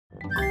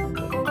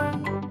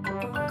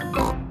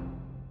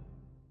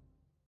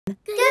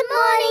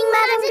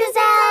Madam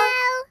Gazelle.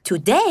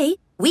 Today,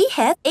 we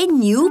have a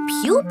new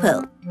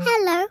pupil.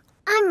 Hello,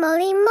 I'm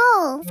Molly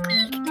Mole.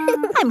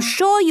 I'm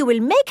sure you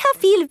will make her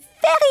feel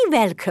very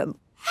welcome.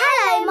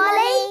 Hello,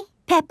 Molly.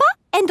 Peppa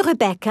and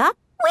Rebecca,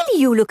 will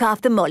you look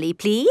after Molly,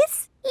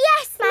 please?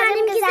 Yes,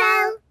 Madam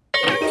Gazelle.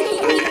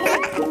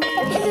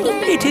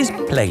 It is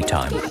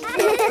playtime.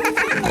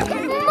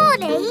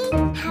 Molly,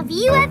 have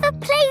you ever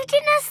played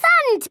in a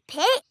sand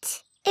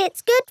pit?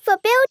 It's good for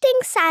building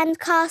sand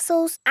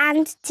castles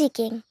and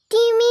digging. Do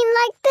you mean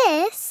like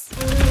this?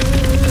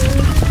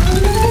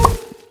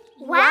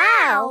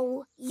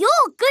 Wow!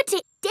 You're good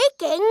at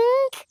digging.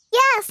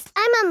 Yes,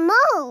 I'm a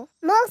mole.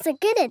 Moles are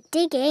good at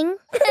digging.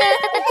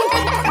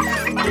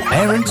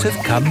 Parents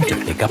have come to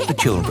pick up the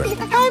children.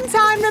 Home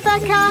time,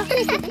 Rebecca.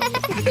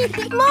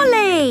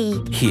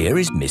 Molly! Here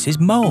is Mrs.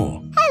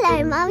 Mole.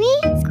 Hello,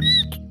 Mummy.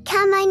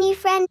 Can my new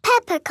friend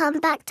Peppa come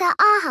back to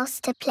our house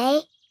to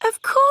play?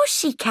 Of course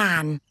she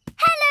can.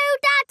 Hello,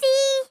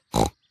 Daddy.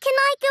 Can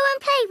I go and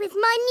play with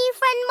my new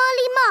friend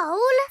Molly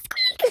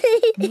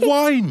Mole?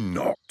 Why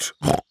not?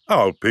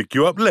 I'll pick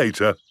you up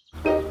later.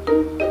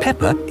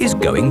 Peppa is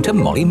going to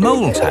Molly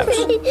Mole's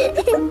house.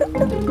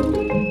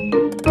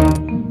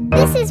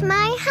 This is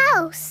my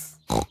house.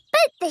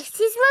 But this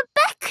is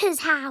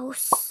Rebecca's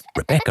house.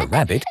 Rebecca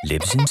Rabbit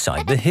lives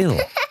inside the hill.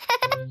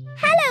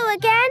 Hello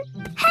again.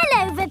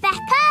 Hello, Rebecca.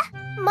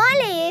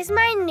 Molly is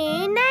my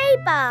new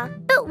neighbour.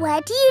 But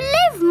where do you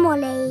live,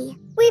 Molly?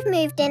 We've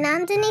moved in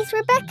underneath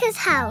Rebecca's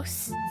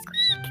house.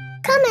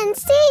 Come and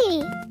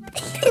see.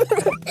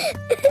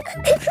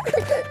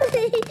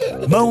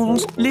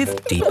 Moles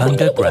live deep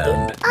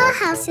underground. Our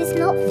house is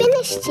not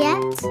finished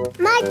yet.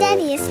 My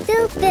daddy is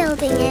still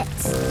building it.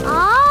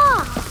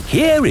 Ah!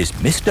 Here is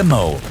Mr.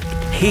 Mole.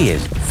 He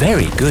is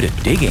very good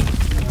at digging.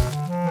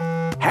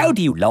 How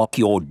do you like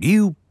your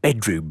new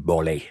bedroom,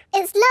 Molly?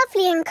 It's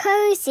lovely and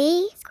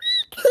cosy.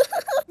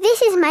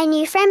 This is my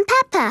new friend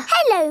Peppa.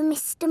 Hello,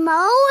 Mr.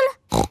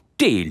 Mole.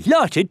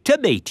 Delighted to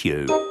meet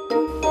you.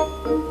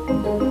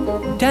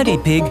 Daddy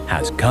Pig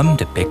has come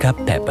to pick up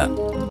Peppa.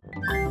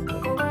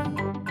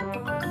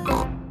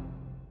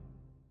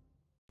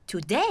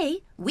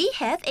 Today, we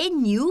have a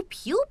new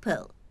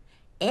pupil,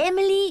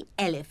 Emily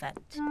Elephant.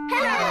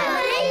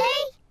 Hello,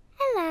 Emily.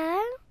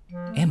 Hello.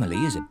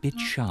 Emily is a bit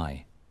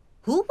shy.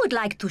 Who would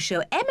like to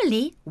show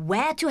Emily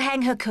where to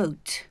hang her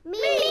coat? Me!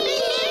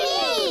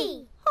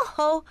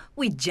 Oh,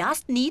 we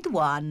just need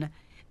one.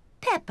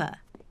 Peppa,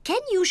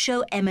 can you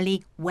show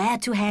Emily where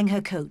to hang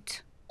her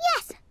coat?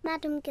 Yes,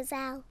 Madam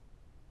Gazelle.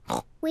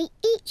 We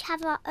each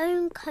have our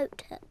own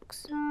coat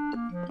hooks.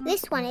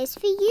 This one is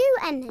for you,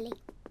 Emily.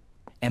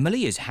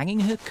 Emily is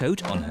hanging her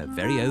coat on her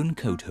very own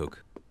coat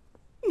hook.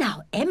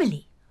 Now,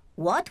 Emily,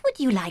 what would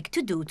you like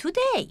to do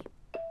today?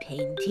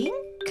 Painting,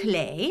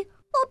 clay,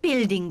 or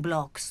building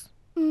blocks?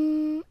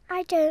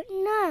 I don't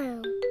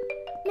know.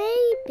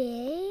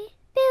 Maybe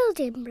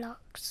building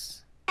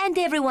blocks. And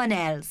everyone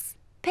else?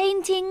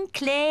 Painting,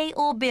 clay,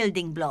 or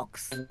building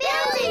blocks?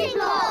 Building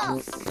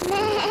blocks!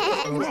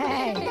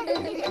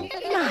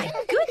 My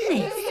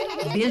goodness!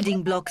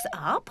 Building blocks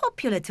are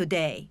popular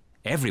today.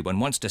 Everyone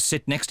wants to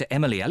sit next to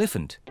Emily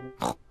Elephant.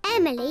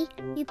 Emily,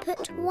 you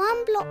put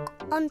one block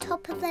on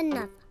top of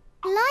another,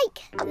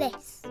 like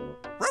this.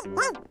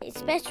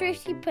 It's better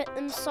if you put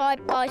them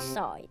side by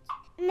side.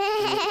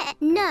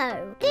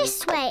 No,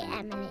 this way,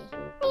 Emily.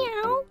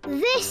 Meow.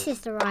 This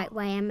is the right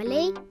way,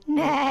 Emily.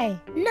 Nay.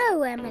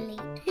 No, Emily,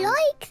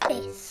 like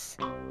this.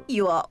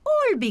 You are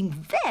all being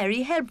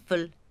very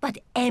helpful. But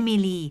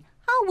Emily,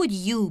 how would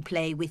you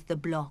play with the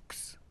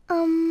blocks?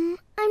 I'm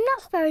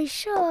not very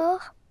sure.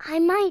 I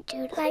might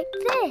do it like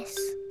this.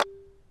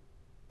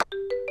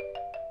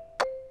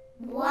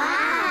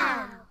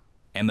 Wow!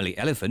 Emily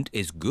Elephant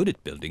is good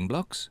at building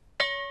blocks.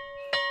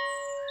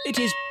 It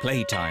is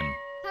playtime.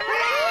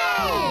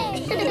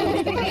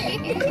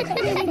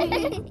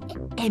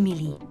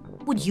 Emily,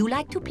 would you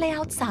like to play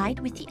outside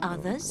with the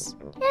others?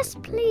 Yes,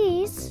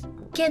 please.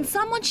 Can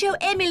someone show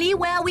Emily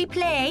where we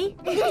play?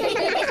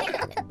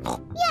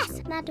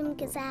 Yes, Madam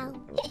Gazelle.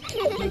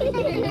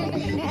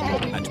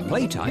 At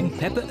playtime,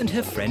 Peppa and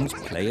her friends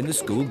play in the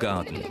school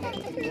garden.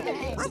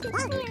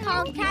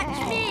 Can't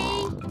catch me.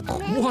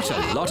 What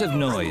a lot of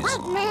noise!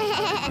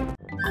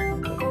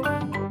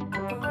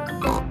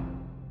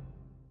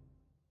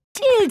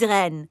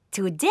 Children,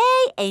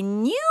 today a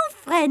new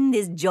friend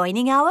is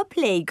joining our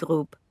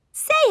playgroup.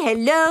 Say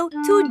hello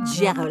to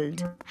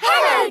Gerald.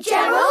 Hello,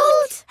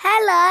 Gerald.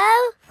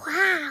 Hello.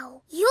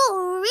 Wow,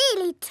 you're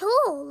really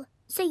tall,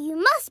 so you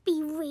must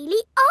be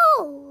really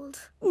old.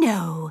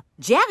 No,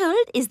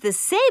 Gerald is the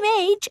same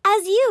age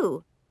as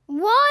you.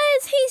 Why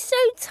is he so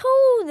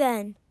tall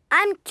then?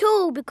 I'm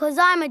tall because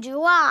I'm a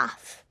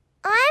giraffe.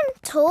 I'm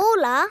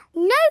taller.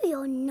 No,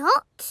 you're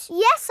not.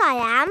 Yes, I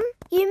am.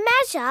 You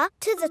measure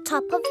to the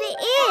top of the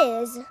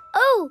ears.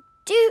 Oh,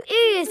 do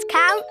ears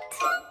count?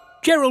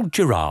 Gerald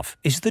Giraffe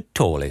is the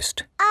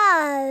tallest.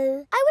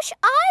 Oh. I wish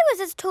I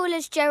was as tall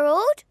as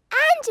Gerald.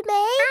 And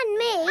me.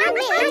 And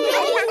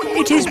me.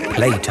 It is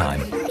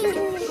playtime.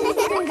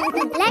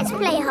 Let's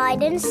play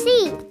hide and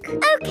seek.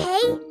 OK.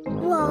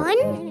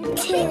 1,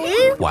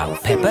 2... While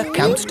Peppa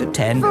counts to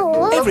 10,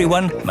 4,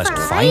 everyone must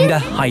 5, find a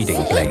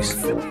hiding place.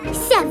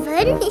 7,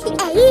 8,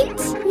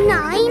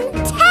 9,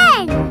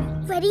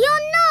 10. Ready or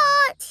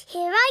not,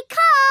 here I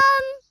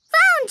come.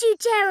 Found you,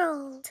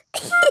 Gerald.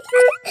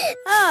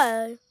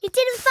 Oh. You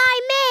didn't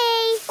find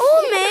me.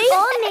 Or me.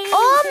 Or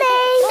me.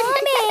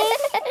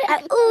 I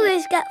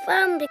always get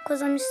found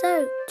because I'm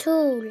so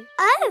tall.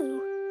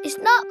 Oh. It's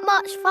not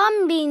much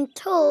fun being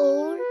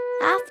tall.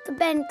 I have to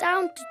bend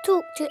down to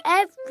talk to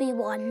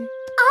everyone.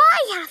 I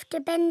have to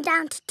bend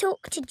down to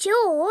talk to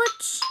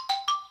George.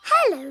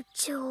 Hello,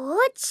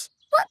 George.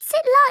 What's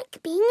it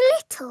like being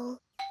little?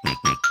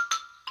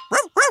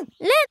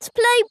 Let's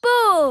play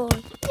ball.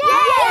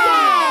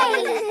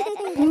 Yay!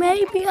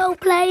 Maybe I'll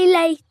play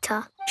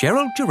later.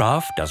 Gerald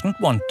Giraffe doesn't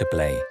want to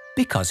play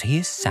because he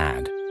is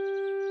sad.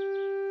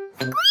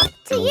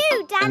 To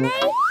you, Danny.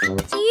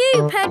 To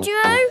you,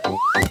 Pedro.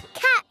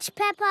 Catch,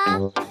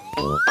 Peppa.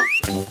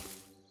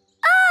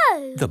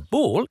 Oh! The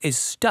ball is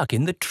stuck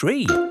in the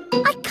tree.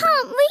 I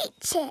can't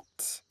reach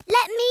it.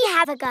 Let me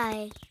have a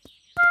go.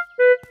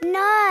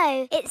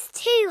 No, it's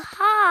too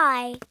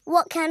high.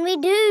 What can we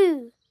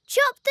do?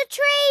 Chop the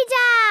tree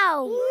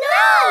down.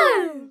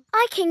 No!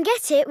 I can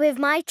get it with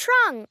my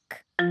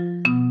trunk.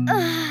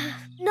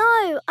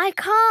 No, I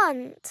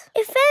can't.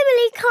 If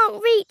Emily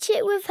can't reach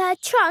it with her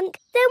trunk,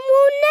 then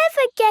we'll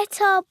never get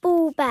our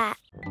ball back.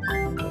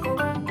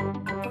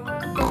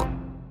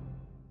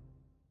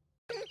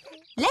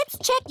 Let's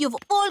check you've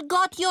all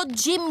got your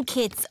gym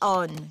kits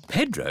on.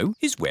 Pedro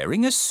is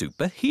wearing a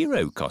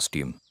superhero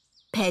costume.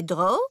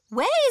 Pedro,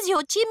 where is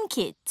your gym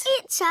kit?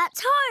 It's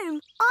at home.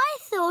 I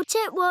thought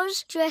it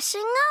was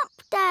dressing up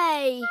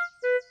day.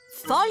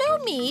 Follow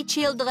me,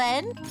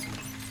 children.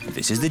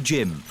 This is the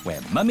gym where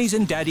mummies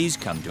and daddies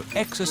come to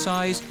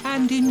exercise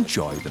and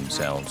enjoy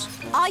themselves.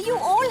 Are you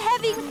all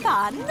having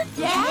fun?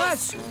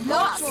 Yes,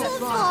 Lots of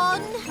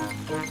fun.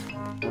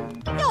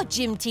 Your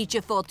gym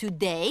teacher for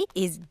today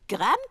is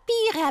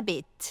Grumpy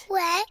Rabbit.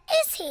 Where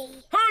is he?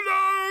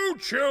 Hello,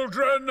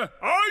 children.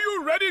 Are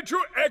you ready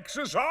to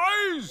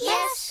exercise?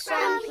 Yes,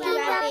 Grumpy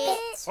Rabbit.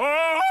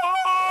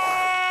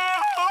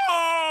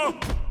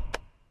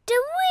 Do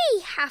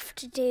we have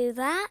to do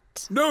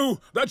that? No,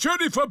 that's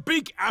only for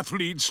big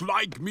athletes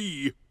like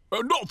me.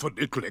 Not for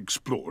little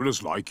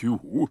explorers like you.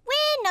 We're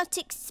not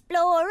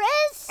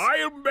explorers.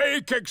 I'll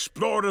make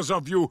explorers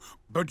of you,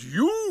 but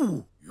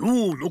you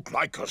look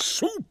like a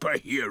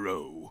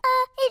superhero.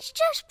 It's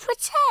just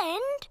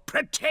pretend.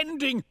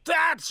 Pretending,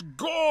 that's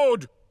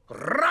good.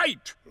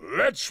 Right,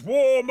 let's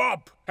warm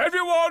up.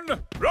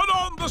 Everyone, run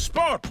on the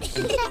spot.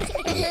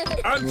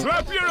 And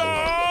flap your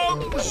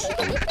arms.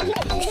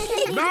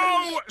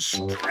 Now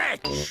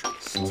stretch.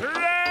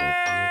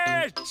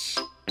 Stretch.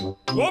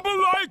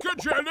 Wobble like a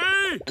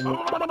jelly.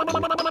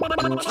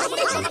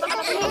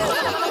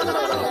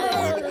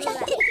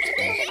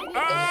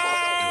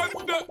 And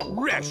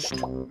rest.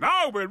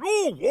 Now we're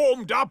all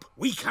warmed up,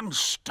 we can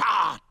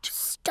start.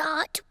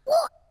 Start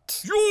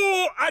what?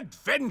 Your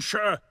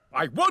adventure.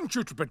 I want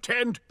you to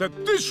pretend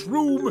that this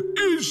room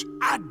is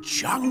a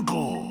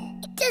jungle.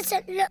 It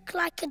doesn't look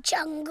like a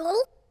jungle.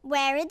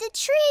 Where are the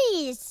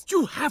trees?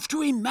 You have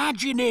to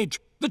imagine it.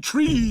 The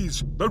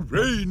trees, the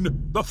rain,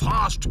 the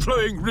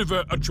fast-flowing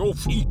river at your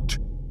feet.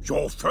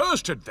 Your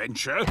first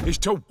adventure is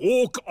to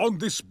walk on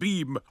this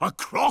beam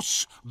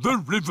across the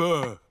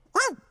river.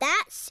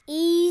 That's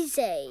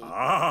easy.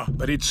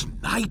 But it's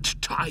night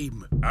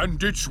time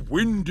and it's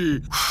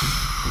windy.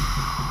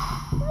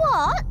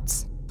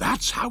 What?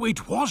 That's how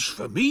it was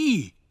for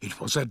me. It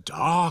was a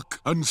dark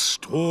and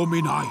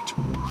stormy night.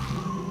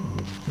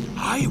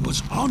 I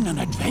was on an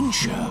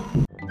adventure.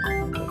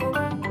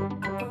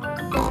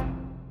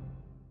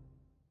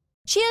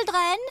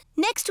 Children,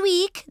 next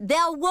week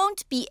there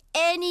won't be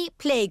any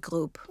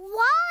playgroup.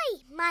 Why,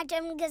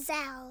 Madame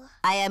Gazelle?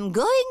 I am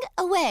going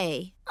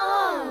away.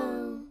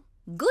 Oh.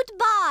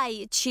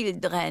 Goodbye,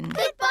 children.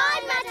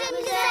 Goodbye,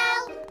 Madame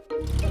Gazelle.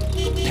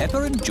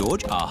 Peppa and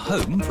George are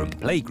home from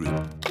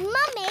playgroup.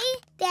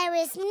 Mummy, there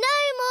is no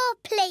more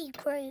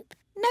playgroup.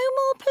 No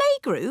more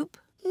playgroup?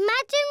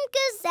 Madame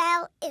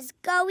Gazelle is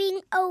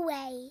going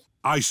away.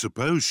 I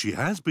suppose she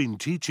has been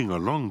teaching a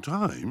long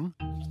time.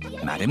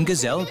 Madame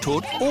Gazelle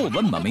taught all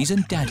the mummies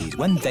and daddies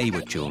when they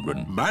were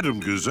children. Madame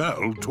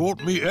Gazelle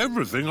taught me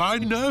everything I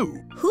know.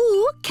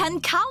 Who can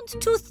count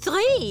to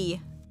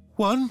 3?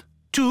 1,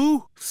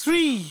 2,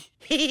 3.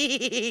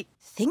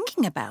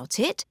 Thinking about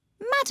it,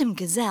 Madame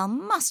Gazelle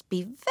must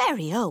be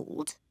very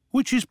old.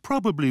 Which is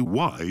probably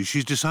why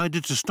she's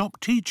decided to stop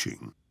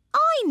teaching.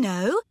 I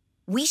know.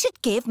 We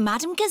should give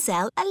Madame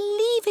Gazelle a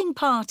leaving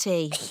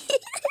party.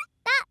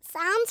 That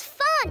sounds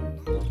fun.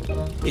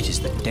 It is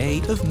the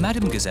day of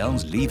Madame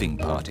Gazelle's leaving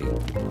party.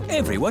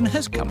 Everyone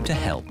has come to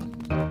help.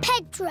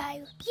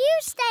 Pedro, you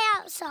stay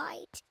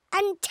outside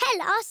and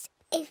tell us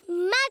if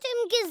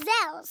Madame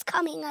Gazelle's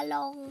coming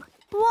along.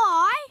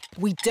 Why?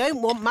 We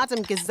don't want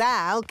Madame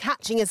Gazelle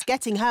catching us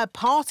getting her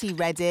party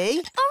ready.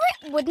 Or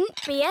it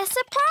wouldn't be a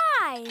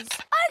surprise.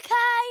 OK.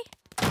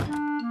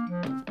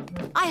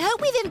 I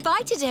hope we've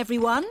invited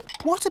everyone.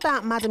 What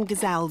about Madame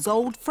Gazelle's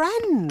old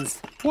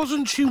friends?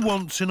 Wasn't she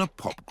once in a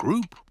pop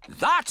group?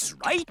 That's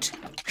right.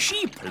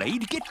 She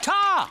played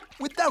guitar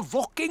with the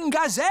rocking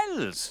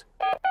gazelles.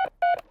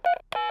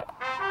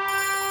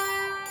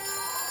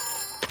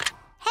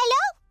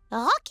 Hello,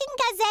 rocking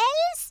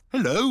gazelles?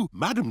 Hello,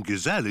 Madame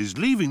Gazelle is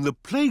leaving the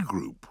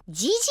playgroup.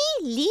 Gigi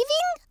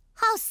leaving?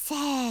 How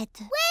sad.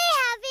 We're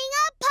having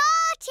a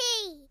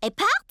party. A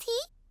party?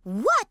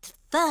 What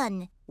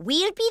fun!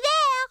 We'll be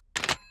there.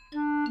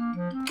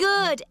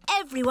 Good,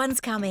 everyone's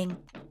coming.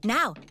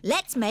 Now,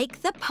 let's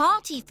make the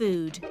party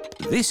food.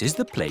 This is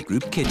the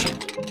playgroup kitchen.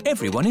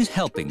 Everyone is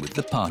helping with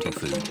the party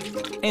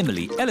food.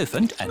 Emily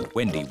Elephant and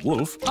Wendy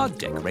Wolf are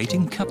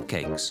decorating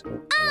cupcakes.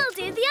 I'll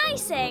do the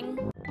icing.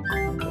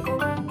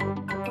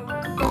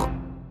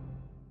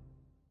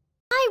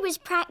 I was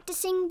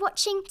practicing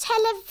watching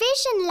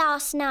television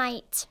last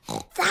night.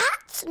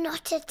 That's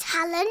not a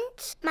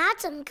talent.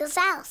 Madame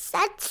Gazelle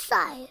said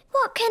so.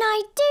 What can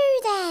I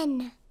do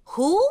then?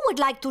 Who would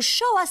like to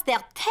show us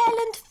their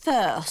talent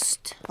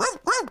first?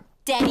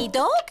 Danny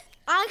Dog?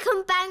 I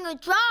can bang a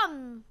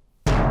drum.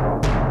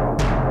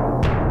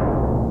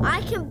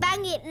 I can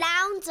bang it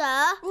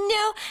louder.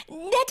 No,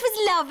 that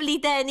was lovely,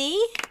 Danny.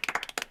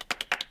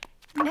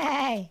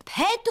 No.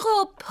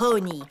 Pedro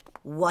Pony,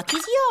 what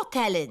is your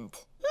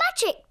talent?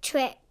 Magic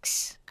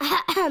tricks.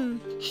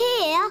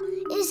 Here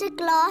is a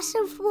glass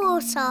of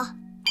water.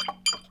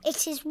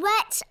 It is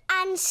wet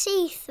and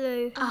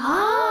see-through.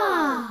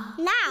 Ah.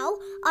 Now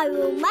I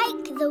will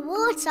make the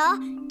water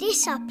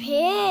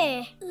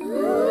disappear.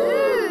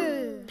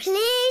 Ooh.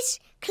 Please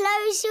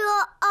close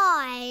your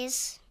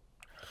eyes.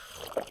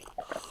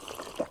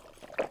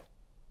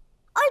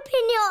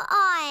 Open your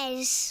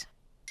eyes.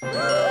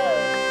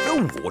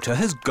 The water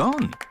has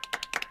gone.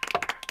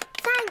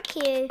 Thank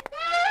you.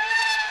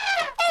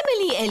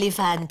 Emily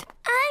Elephant.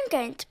 I'm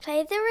going to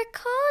play the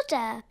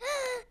recorder.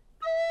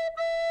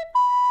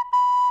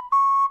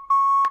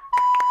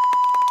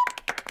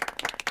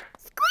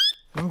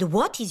 And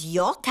what is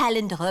your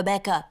talent,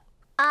 Rebecca?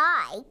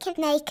 I can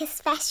make a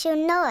special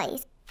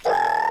noise.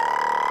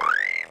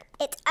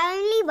 It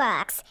only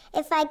works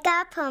if I go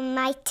up on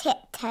my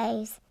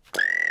tiptoes.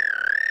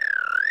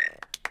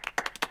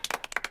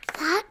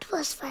 That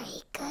was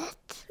very good.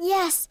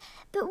 Yes,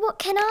 but what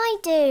can I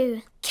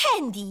do?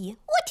 Candy,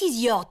 what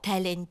is your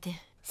talent?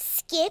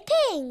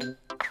 Skipping.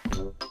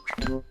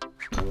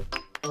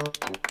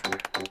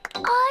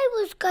 I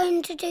was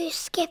going to do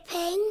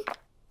skipping,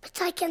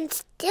 but I can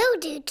still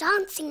do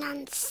dancing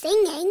and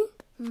singing.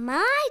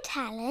 My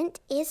talent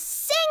is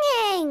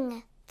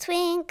singing.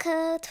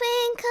 Twinkle,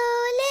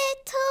 twinkle,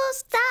 little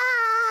star.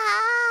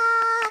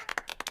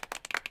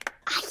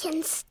 I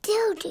can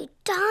still do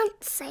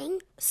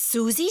dancing.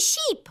 Suzy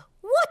Sheep,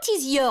 what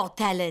is your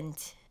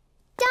talent?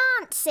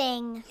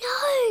 Dancing.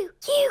 No,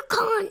 you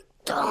can't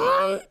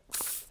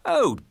dance.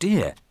 Oh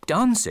dear,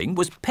 dancing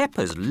was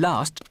Peppa's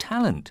last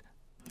talent.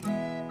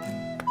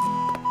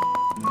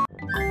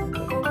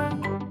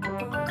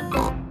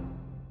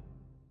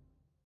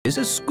 It's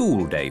a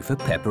school day for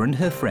Peppa and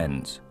her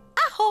friends.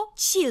 Aho,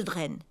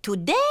 children.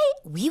 Today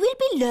we will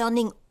be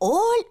learning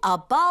all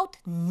about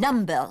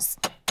numbers.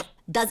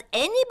 Does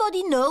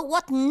anybody know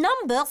what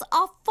numbers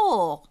are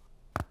for?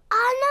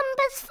 Are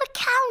numbers for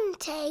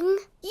counting?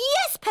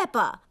 Yes,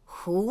 Peppa.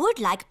 Who would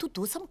like to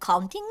do some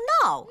counting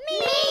now?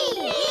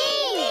 Me!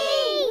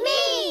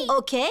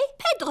 Okay,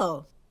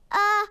 Pedro.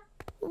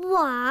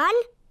 1,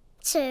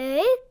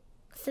 2,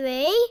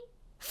 3,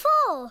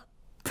 4.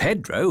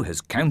 Pedro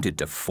has counted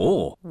to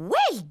 4.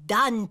 Well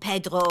done,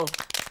 Pedro.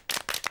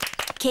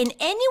 Can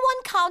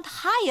anyone count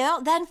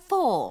higher than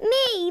 4?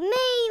 Me!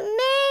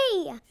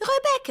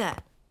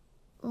 Rebecca.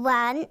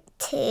 1,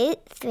 2,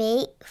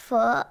 3,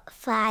 4,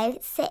 5,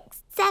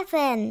 6,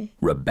 7.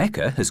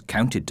 Rebecca has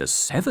counted to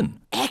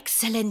 7.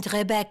 Excellent,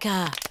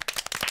 Rebecca.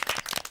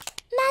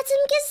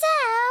 Madame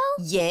Gazelle?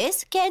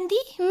 Yes, Candy?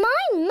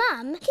 My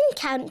mum can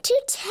count to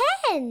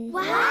 10.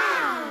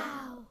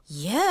 Wow!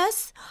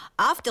 Yes.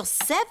 After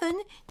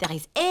 7, there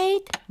is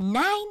 8,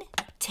 9,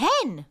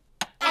 10.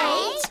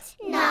 8,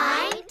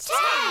 9,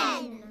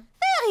 10.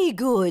 Very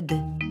good.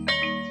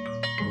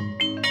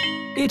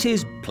 It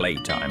is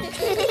playtime.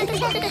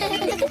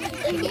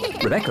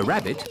 Rebecca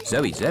Rabbit,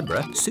 Zoe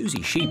Zebra,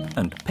 Suzy Sheep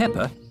and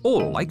Peppa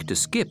all like to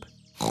skip.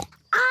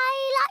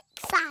 I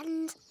like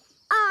sand.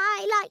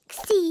 I like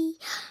sea.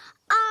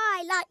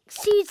 I like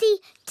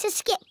Suzy to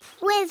skip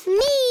with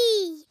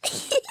me.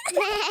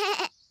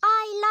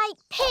 I like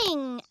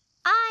ping.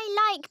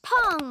 I like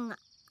pong.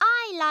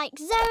 I like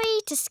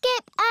Zoe to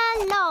skip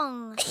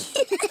along.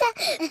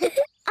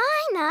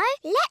 I know.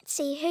 Let's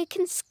see who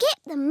can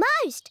skip the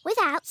most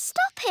without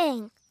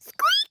stopping.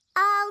 Squeak!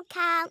 I'll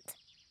count.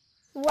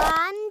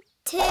 1,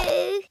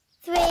 2,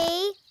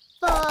 3,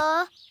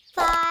 4,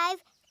 5,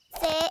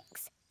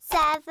 6,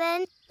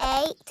 7,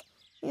 8,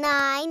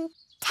 9,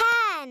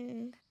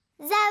 10.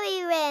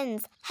 Zoe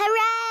wins.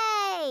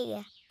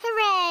 Hooray!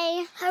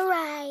 Hooray!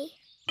 Hooray!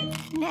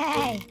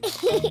 No.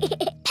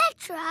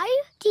 Pedro,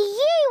 do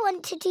you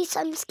want to do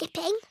some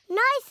skipping?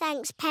 No,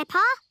 thanks,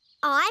 Peppa.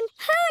 I'm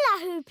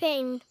hula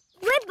hooping.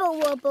 Wibble,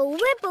 wobble,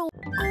 wibble.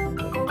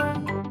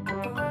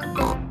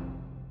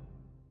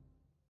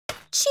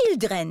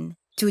 Children,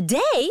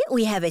 today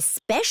we have a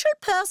special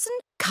person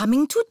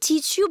coming to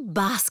teach you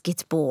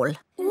basketball.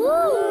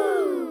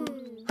 Ooh!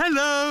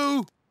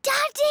 Hello!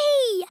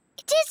 Daddy!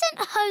 It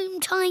isn't home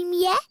time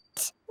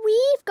yet.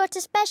 We've got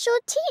a special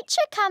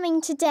teacher coming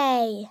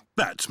today.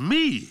 That's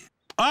me.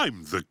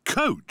 I'm the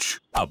coach.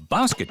 A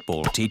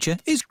basketball teacher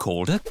is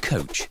called a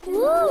coach.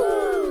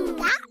 Ooh!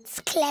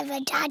 That's clever,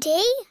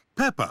 Daddy.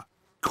 Peppa,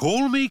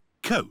 call me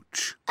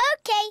coach.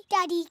 OK,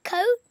 Daddy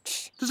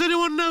Coach. Does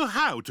anyone know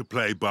how to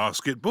play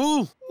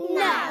basketball?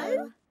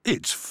 No.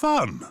 It's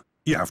fun.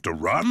 You have to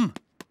run,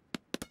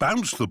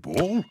 bounce the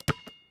ball,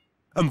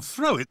 and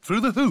throw it through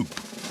the hoop.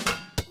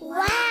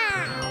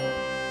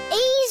 Wow!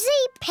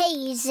 Easy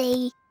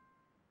peasy.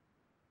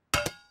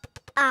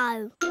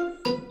 Oh.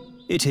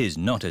 It is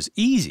not as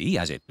easy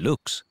as it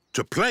looks.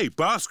 To play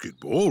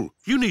basketball,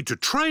 you need to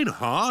train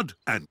hard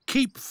and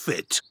keep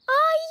fit.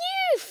 Are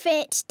you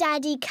fit,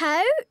 Daddy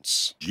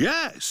Coach?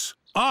 Yes,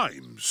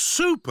 I'm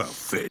super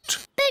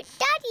fit. But,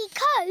 Daddy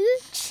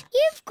Coach,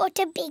 you've got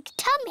a big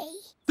tummy.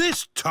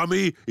 This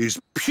tummy is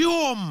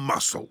pure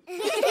muscle.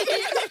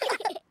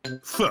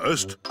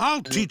 First,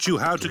 I'll teach you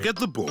how to get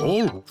the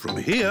ball from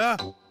here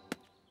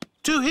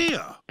to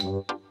here.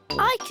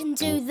 I can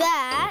do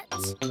that.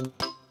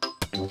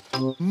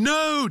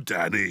 No,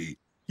 Danny.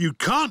 You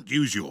can't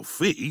use your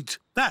feet.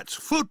 That's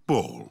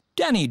football.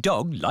 Danny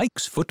Dog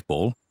likes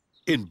football.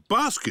 In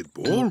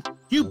basketball,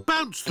 you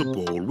bounce the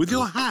ball with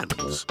your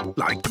hands,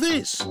 like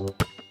this.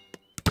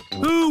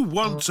 Who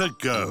wants a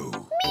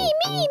go?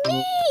 Me!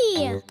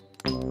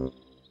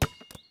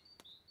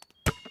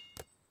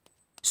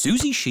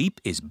 Suzy Sheep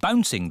is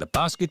bouncing the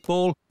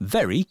basketball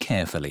very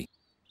carefully.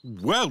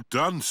 Well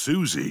done,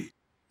 Suzy.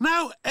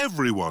 Now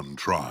everyone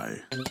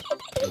try.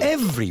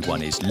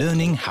 Everyone is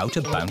learning how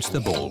to bounce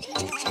the ball.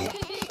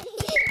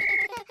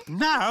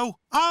 Now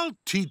I'll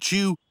teach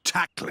you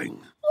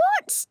tackling.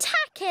 What's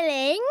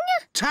tackling?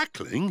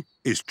 Tackling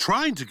is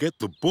trying to get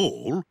the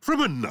ball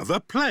from another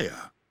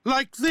player,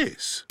 like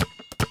this.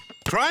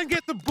 Try and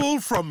get the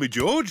ball from me,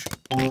 George.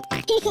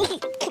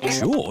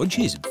 George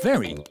is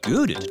very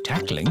good at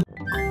tackling.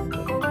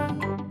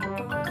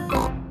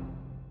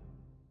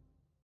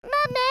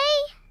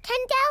 Mummy, can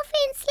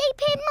Delphine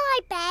sleep in my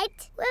bed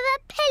with a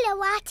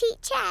pillow at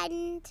each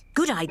end?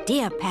 Good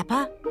idea,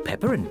 Peppa.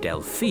 Peppa and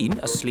Delphine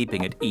are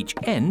sleeping at each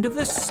end of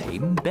the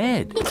same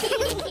bed.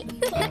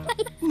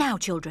 Now,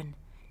 children,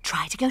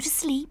 try to go to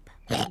sleep.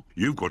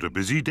 You've got a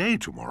busy day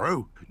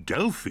tomorrow.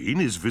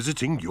 Delphine is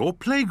visiting your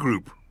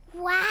playgroup.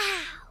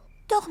 Wow.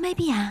 Dormez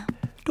bien.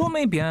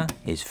 Dormez bien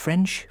is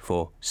French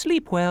for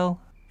sleep well.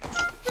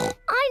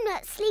 I'm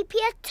not sleepy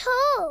at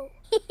all.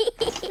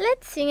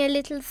 Let's sing a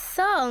little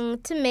song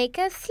to make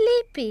us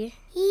sleepy.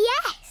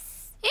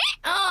 Yes.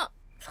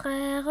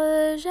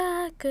 Frère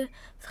Jacques,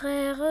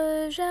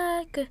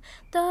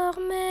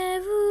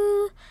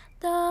 dormez-vous,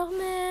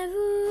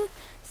 dormez-vous,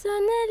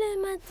 sonnez les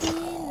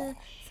matines.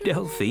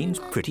 Delphine's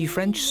pretty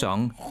French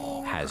song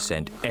has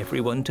sent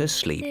everyone to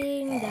sleep.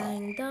 Ding,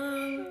 dang,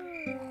 dong.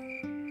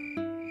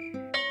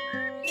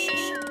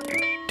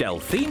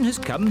 Delphine has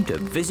come to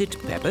visit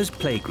Peppa's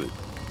playgroup.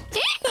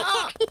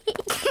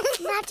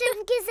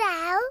 Madame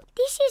Gazelle,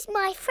 this is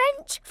my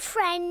French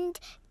friend,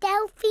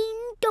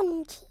 Delphine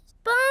Donkey.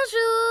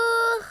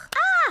 Bonjour.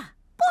 Ah!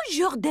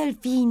 Bonjour,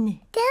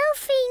 Delphine.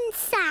 Delphine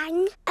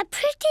sang a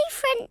pretty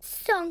French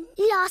song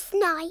last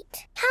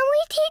night. Can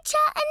we teach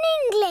her an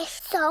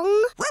English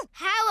song?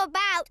 How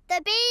about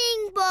the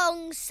Bing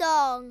Bong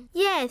song?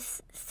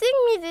 Yes, sing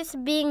me this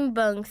Bing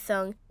Bong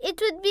song. It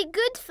would be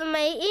good for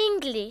my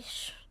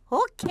English.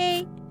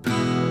 Okay.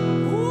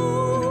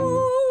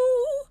 Ooh,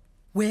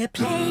 we're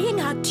playing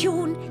a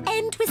tune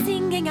and we're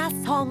singing a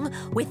song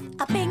with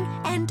a bing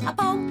and a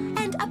bong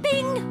and a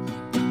bing.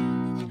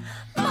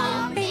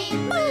 Bong,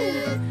 bing,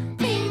 boo.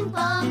 Bing,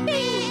 bong,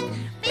 bing.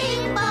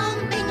 Bing,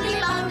 bong, bingly,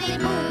 bongly,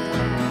 boo.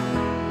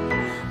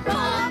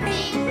 Bong,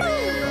 bing,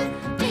 boo.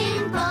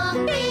 Bing,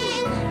 bong,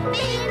 bing.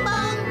 Bing,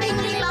 bong,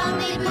 bingly,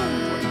 bongly,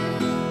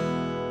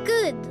 boo.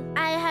 Good.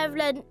 I have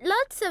learned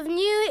lots of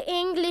new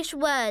English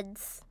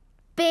words.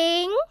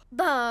 Bing,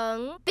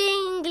 bong,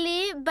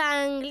 bingly,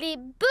 bangly,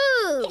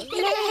 boo!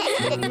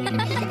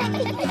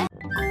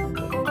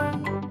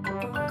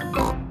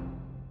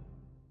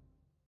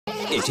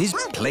 It is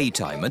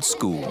playtime at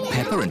school.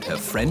 Peppa and her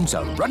friends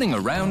are running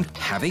around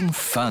having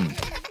fun.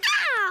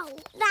 Ow!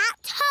 That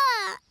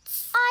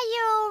hurts. Are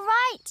you all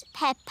right,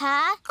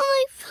 Peppa?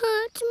 I've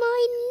hurt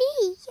my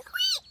knee.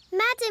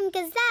 Madame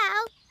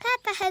Gazelle,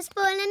 Peppa has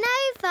fallen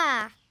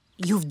over.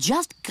 You've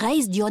just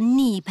grazed your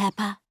knee,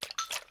 Peppa.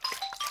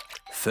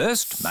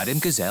 First, Madame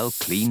Gazelle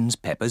cleans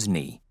Peppa's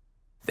knee.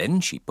 Then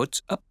she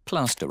puts a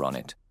plaster on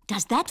it.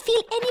 Does that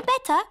feel any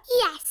better?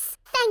 Yes,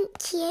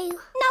 thank you.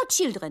 Now,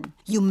 children,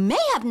 you may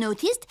have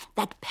noticed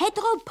that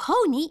Pedro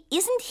Pony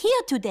isn't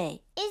here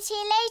today. Is he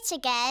late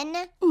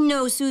again?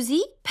 No,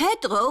 Suzy.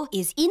 Pedro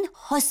is in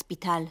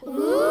hospital.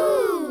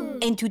 Ooh.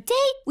 And today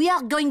we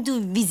are going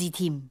to visit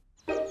him.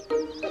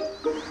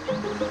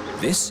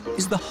 This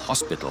is the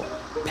hospital.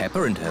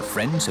 Peppa and her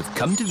friends have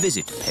come to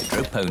visit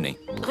Pedro Pony.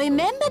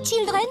 Remember,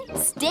 children,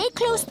 stay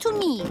close to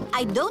me.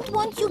 I don't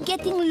want you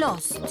getting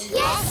lost.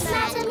 Yes,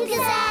 Madam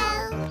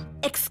Gazelle.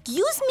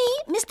 Excuse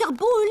me, Mr.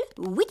 Bull,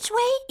 which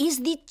way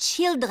is the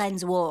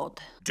children's ward?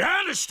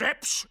 Down the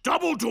steps,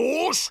 double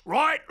doors,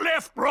 right,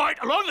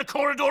 along the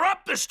corridor,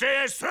 up the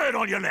stairs, third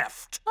on your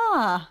left.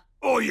 Ah.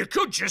 Or you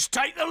could just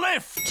take the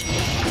left.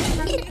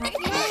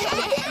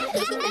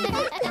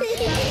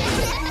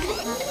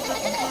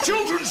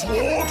 Children's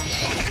ward.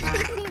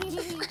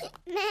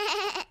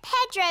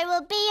 Pedro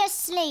will be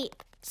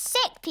asleep.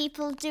 Sick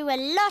people do a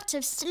lot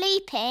of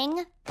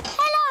sleeping.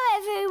 Hello,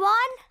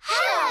 everyone.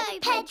 Hello,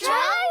 Pedro.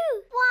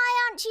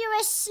 Why aren't you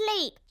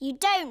asleep? You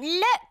don't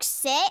look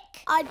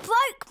sick. I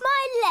broke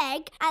my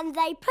leg and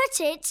they put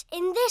it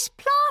in this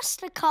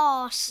plaster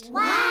cast.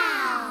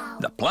 Wow.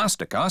 The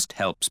plaster cast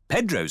helps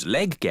Pedro's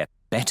leg get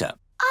better.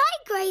 I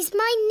grazed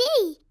my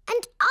knee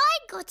and I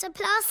got a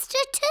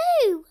plaster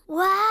too.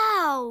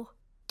 Wow.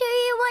 Do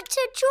you want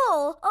to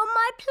draw on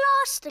my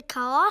plaster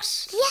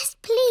cast? Yes,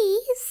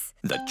 please.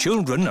 The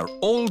children are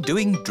all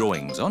doing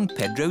drawings on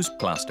Pedro's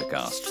plaster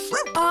cast.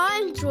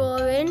 I'm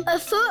drawing a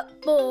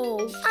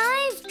football.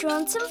 I've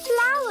drawn some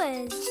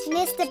flowers.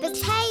 Mr.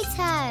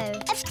 Potato.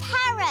 A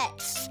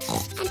parrot.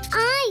 And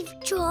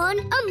I've drawn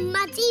a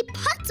muddy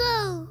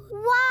puddle.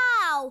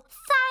 Wow!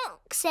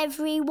 Thanks,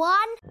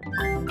 everyone.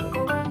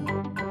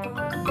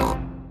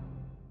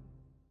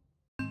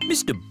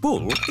 Mr.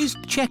 Bull is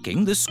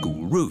checking the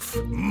school roof.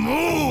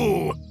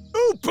 Moo!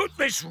 Who put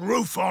this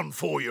roof on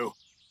for you?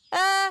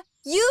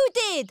 You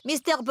did,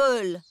 Mr.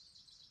 Bull.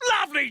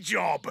 Lovely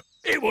job.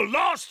 It will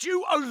last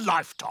you a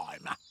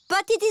lifetime.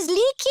 But it is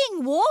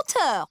leaking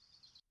water.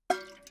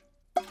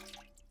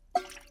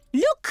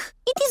 Look,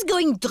 it is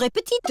going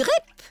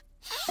drippity-drip.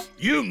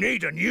 You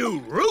need a new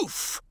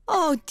roof.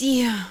 Oh,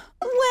 dear.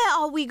 Where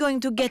are we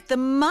going to get the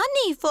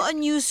money for a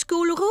new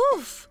school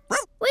roof?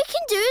 We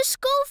can do a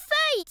school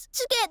fete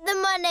to get the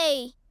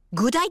money.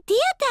 Good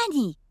idea,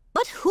 Danny.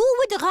 But who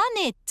would run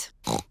it?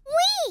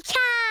 We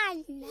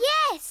can.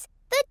 Yes,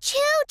 the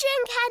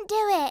children can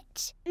do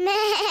it.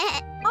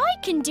 I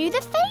can do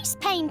the face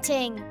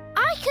painting.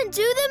 I can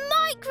do the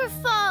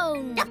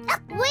microphone.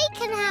 We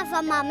can have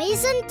a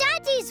mummies and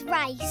daddies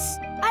race.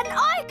 And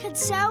I can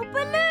sell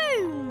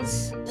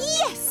balloons.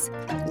 Yes,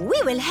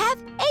 we will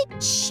have a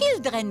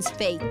children's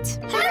fete.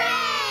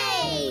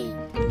 Hooray!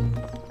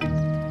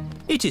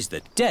 It is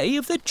the day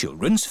of the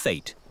children's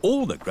fete.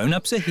 All the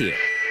grown-ups are here.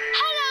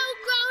 Hello,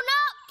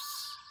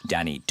 grown-ups.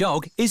 Danny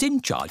Dog is in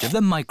charge of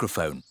the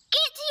microphone.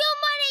 Get your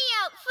money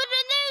out for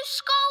the new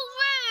school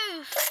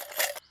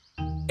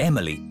roof.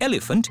 Emily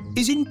Elephant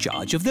is in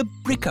charge of the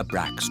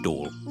bric-a-brac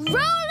stall.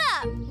 Roll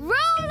up,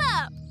 roll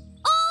up.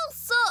 All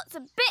sorts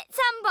of bits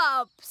and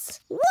bobs.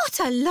 What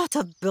a lot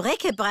of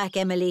bric-a-brac,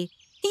 Emily.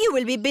 You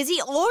will be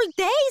busy all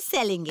day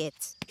selling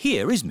it.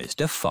 Here is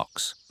Mr.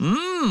 Fox.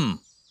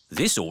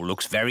 This all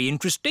looks very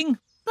interesting.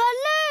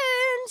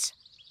 Balloons!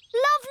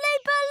 Lovely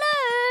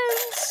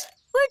balloons!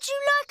 Would you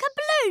like a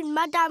balloon,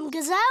 Madame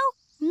Gazelle?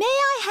 May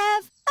I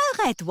have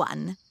a red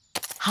one?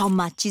 How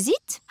much is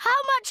it?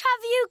 How much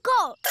have you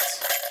got?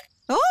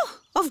 Oh,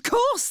 of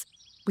course.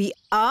 We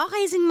are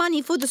raising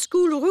money for the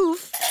school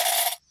roof.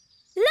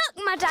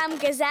 Look, Madame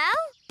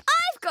Gazelle,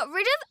 I've got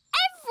rid of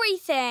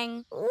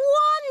everything.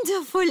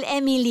 Wonderful,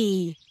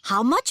 Emily.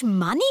 How much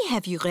money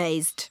have you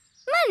raised?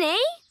 Money?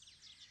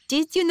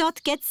 Did you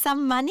not get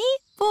some money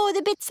for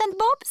the bits and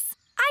bobs?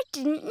 I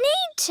didn't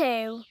need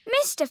to.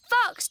 Mr.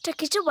 Fox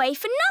took it away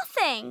for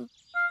nothing.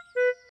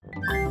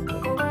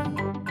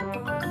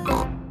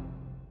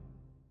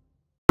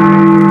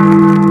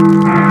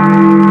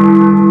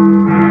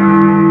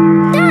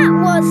 That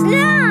was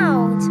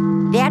loud.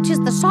 That is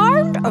the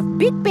sound of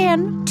Big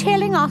Ben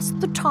telling us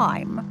the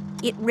time.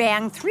 It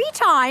rang 3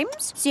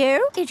 times, so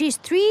it is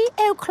 3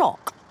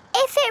 o'clock.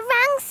 If it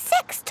rang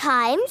 6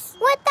 times,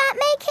 would that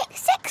make it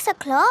 6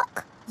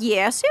 o'clock?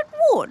 Yes, it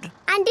would.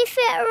 And if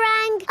it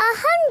rang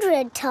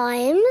 100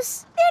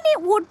 times? Then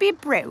it would be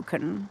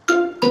broken.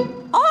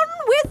 On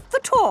with the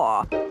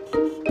tour.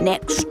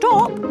 Next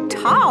stop,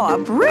 Tower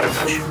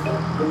Bridge.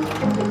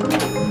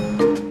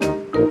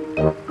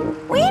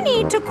 We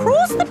need to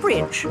cross the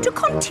bridge to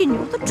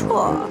continue the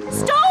tour.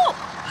 Stop!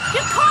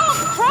 You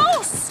can't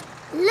cross!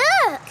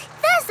 Look,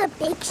 there's a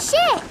big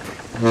ship.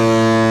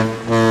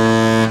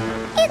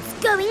 It's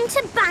going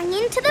to bang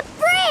into the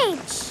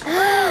bridge.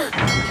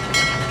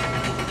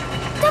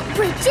 The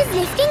bridge is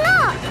lifting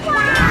up.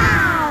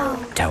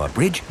 Wow! Tower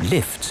Bridge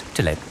lifts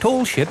to let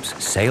tall ships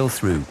sail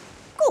through.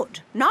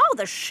 Good. Now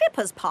the ship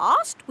has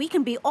passed, we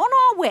can be on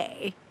our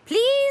way.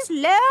 Please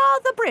lower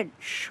the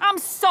bridge. I'm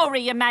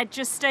sorry, Your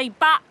Majesty,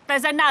 but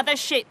there's another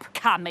ship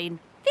coming.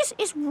 This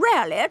is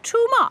really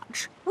too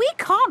much. We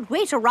can't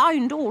wait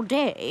around all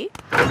day.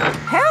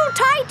 Hold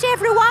tight,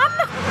 everyone.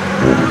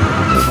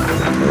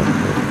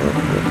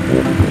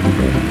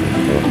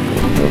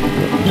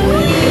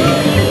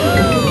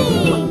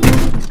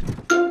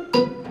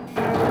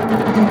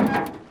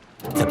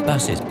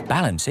 bus is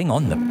balancing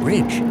on the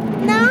bridge.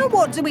 Now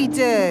what do we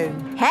do?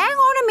 Hang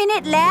on a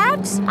minute,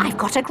 lads. I've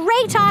got a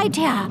great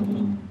idea.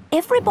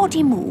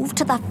 Everybody move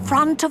to the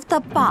front of the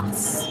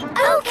bus.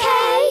 OK!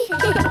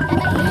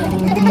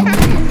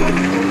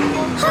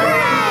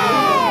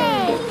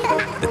 Hooray!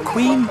 The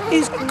Queen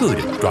is good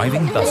at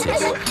driving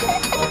buses.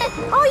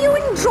 Are you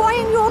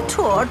enjoying your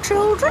tour,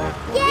 children?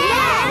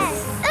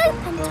 Yes!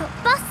 Open-top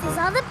buses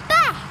are the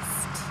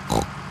best.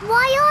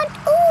 Why aren't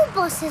all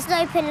buses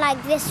open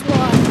like this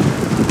one?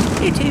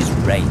 It is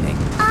raining.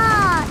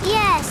 Ah,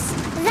 yes.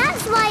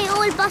 That's why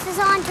all buses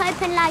aren't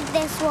open like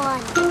this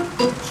one.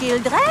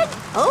 Children,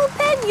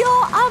 open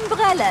your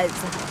umbrellas.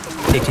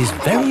 It is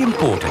very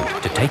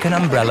important to take an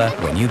umbrella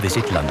when you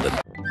visit London.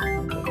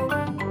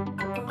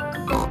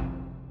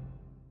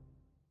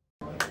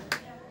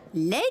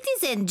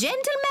 Ladies and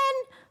gentlemen,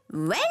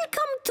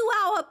 welcome to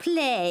our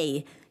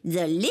play,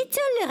 The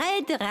Little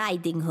Red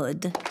Riding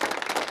Hood.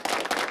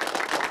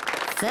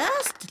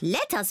 First,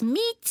 let us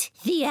meet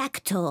the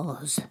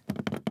actors.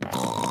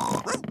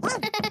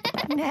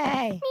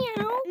 Nay.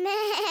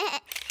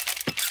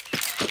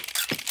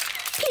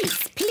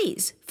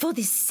 Please, for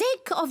the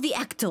sake of the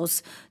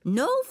actors,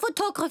 no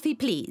photography,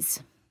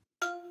 please.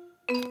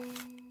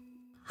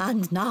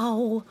 And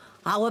now,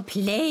 our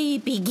play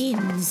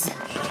begins.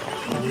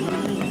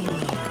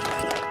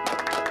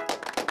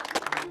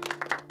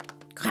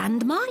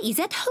 Grandma is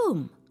at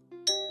home.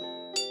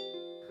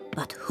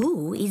 But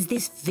who is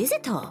this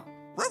visitor?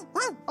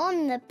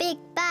 On the big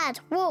bad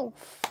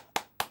wolf.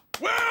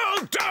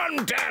 Well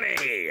done,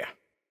 Danny!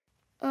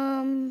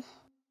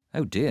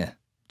 Oh dear,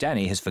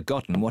 Danny has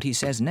forgotten what he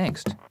says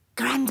next.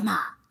 Grandma,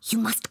 you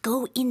must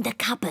go in the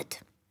cupboard.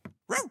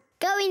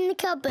 Go in the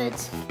cupboard.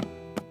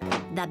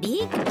 The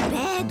big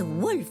bad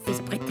wolf is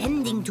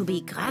pretending to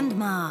be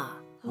Grandma.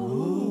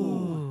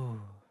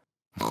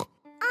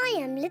 I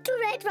am Little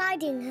Red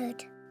Riding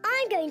Hood.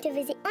 I'm going to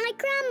visit my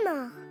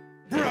grandma.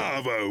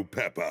 Bravo,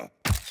 Peppa.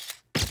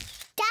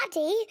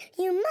 Daddy,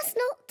 you must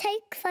not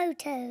take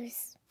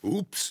photos.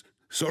 Oops.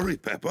 Sorry,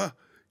 Peppa.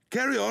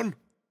 Carry on.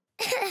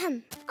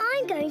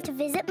 I'm going to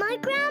visit my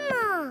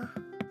grandma.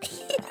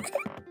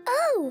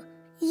 Oh,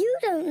 you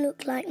don't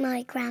look like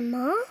my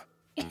grandma.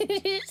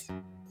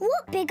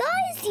 What big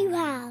eyes you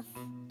have.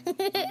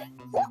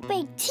 What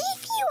big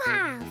teeth you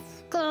have.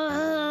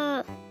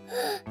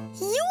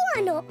 You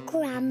are not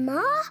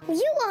Grandma.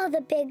 You are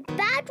the big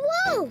bad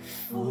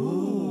wolf.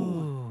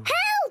 Ooh.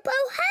 Help!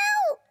 Oh,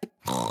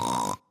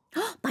 help!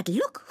 But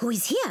look who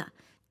is here.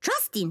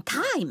 Just in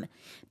time.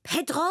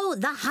 Pedro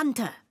the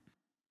Hunter.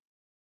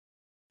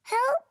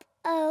 Help!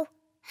 Oh,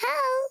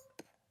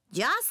 help!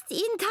 Just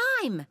in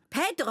time.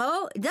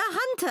 Pedro the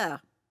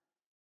Hunter.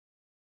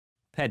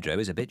 Pedro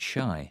is a bit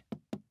shy.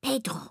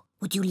 Pedro,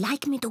 would you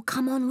like me to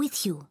come on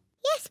with you?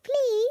 Yes,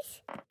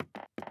 please.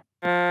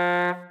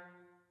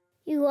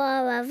 You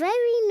are a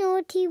very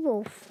naughty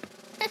wolf.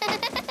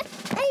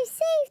 I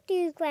saved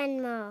you,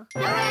 Grandma.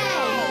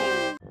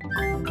 Hooray!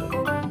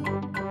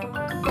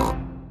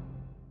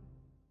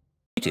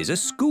 It is a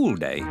school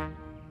day.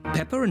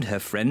 Peppa and her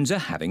friends are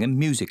having a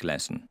music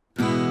lesson.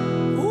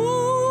 Ooh,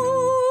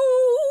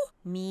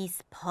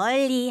 Miss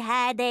Polly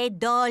had a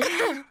doll.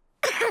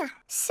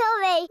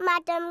 Sorry,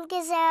 Madam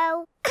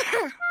Gazelle.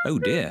 Oh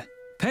dear,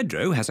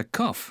 Pedro has a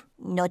cough.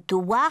 Not to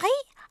worry,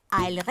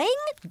 I'll ring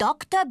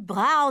Dr.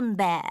 Brown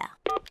Bear.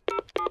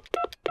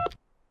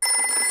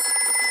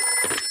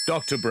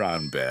 Dr.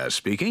 Brown Bear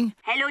speaking.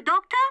 Hello,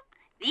 Doctor.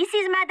 This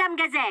is Madame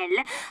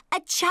Gazelle. A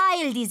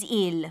child is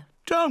ill.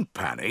 Don't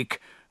panic.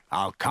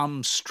 I'll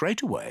come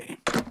straight away.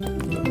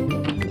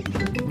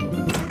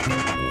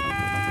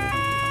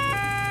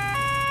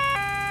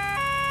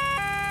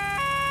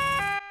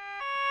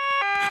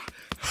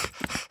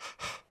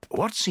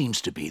 What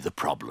seems to be the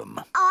problem?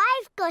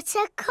 I've got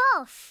a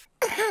cough.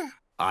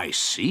 I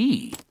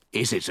see.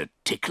 Is it a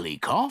tickly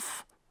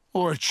cough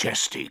or a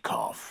chesty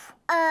cough?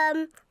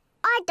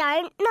 I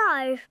don't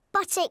know,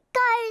 but it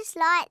goes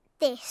like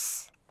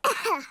this.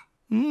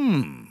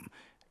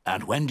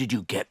 And when did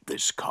you get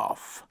this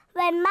cough?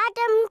 When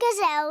Madame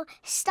Gazelle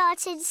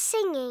started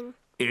singing.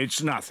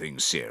 It's nothing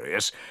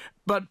serious,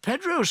 but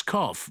Pedro's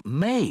cough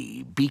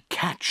may be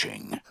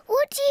catching.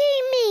 What do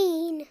you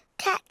mean,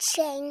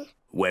 catching?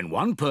 When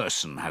one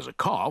person has a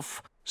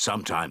cough,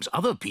 sometimes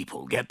other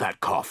people get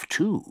that cough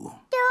too.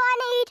 Do I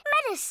need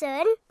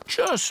medicine?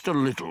 Just a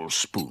little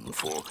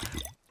spoonful.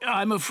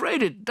 I'm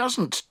afraid it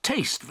doesn't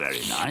taste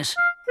very nice.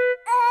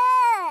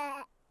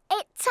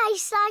 It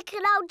tastes like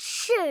an old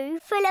shoe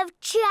full of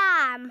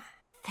jam.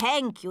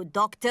 Thank you,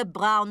 Dr.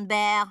 Brown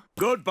Bear.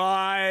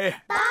 Goodbye.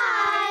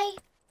 Bye.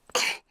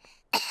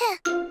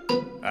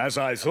 As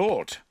I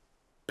thought,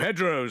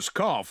 Pedro's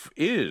cough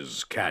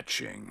is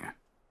catching.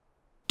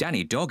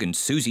 Danny Dog and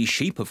Suzy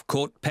Sheep have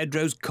caught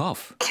Pedro's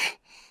cough.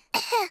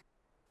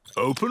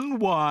 Open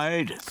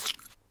wide.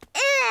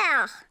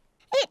 Ugh!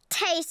 It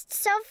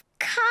tastes of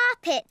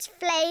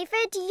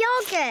carpet-flavoured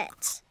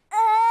yoghurt.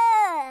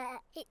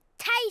 It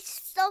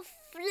tastes of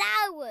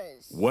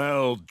flowers.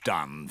 Well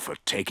done for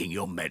taking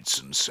your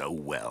medicine so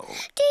well.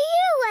 Do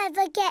you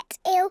ever get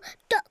ill,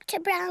 Dr.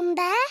 Brown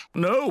Bear?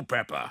 No,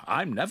 Peppa,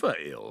 I'm never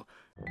ill.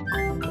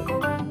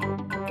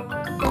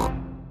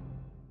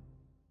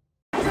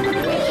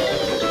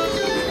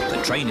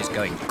 The train is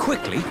going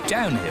quickly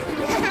downhill.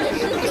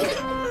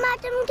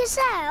 Madam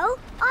Gazelle,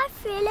 I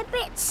feel a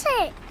bit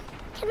sick.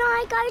 Can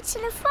I go to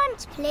the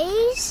front,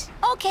 please?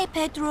 OK,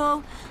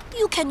 Pedro.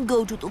 You can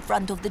go to the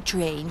front of the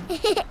train.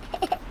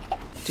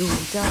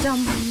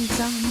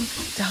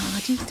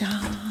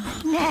 Do-da-dum-dum-da-dee-da.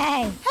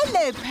 Nay.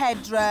 Hello,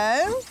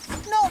 Pedro.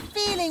 Not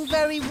feeling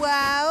very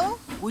well.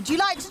 Would you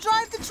like to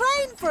drive the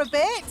train for a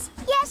bit?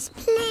 Yes,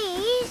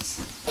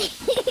 please.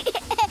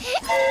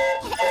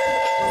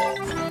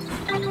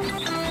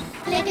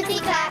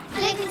 Clickety-clack,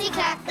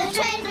 clickety-clack, the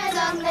train was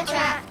on the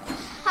track.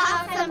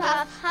 Huff and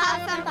puff,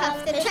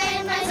 the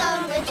train was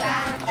on the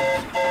track.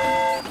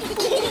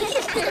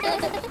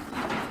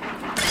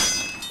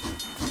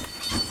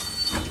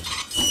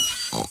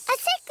 A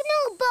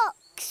signal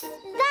box.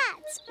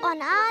 That's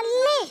on our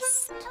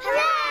list.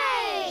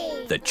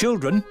 Hooray! The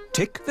children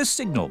tick the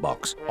signal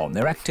box on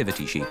their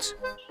activity sheets.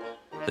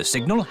 The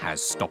signal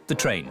has stopped the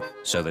train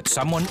so that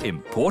someone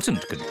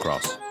important can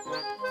cross.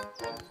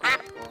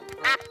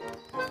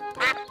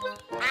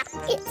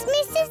 It's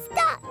Mrs.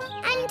 Duck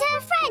and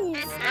her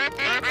friends.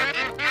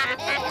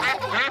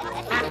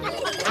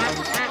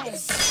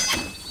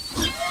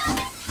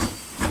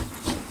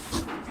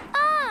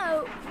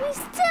 Oh, we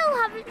still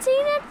haven't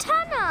seen a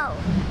tunnel.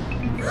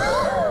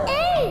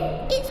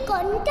 Oh, it's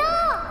gone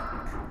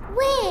dark.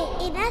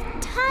 We're in a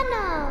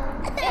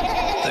tunnel.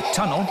 The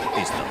tunnel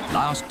is the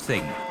last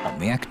thing on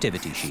the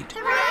activity sheet.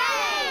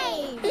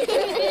 Hooray!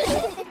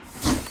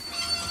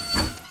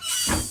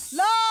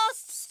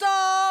 Last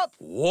stop!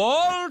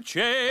 Wall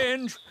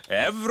change!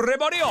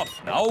 Everybody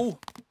off now.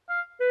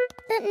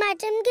 But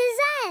Madam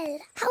Gazelle,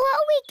 how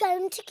are we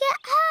going to get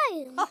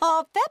home?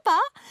 Oh,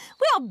 Peppa,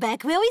 we are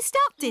back where we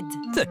started.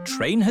 The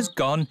train has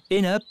gone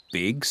in a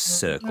big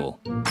circle.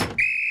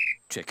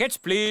 Tickets,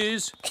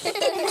 please.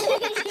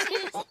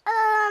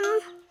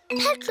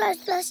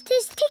 Pedro's lost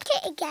his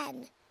ticket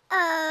again.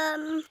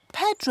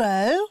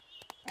 Pedro,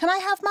 can I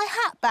have my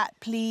hat back,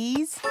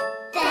 please?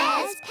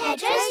 There's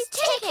Pedro's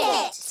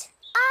ticket.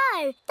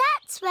 Oh,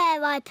 that's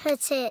where I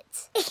put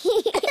it.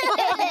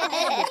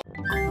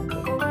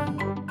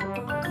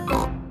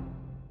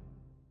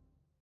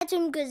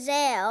 Madam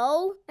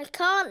Gazelle, I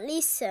can't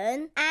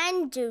listen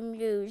and do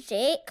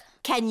music.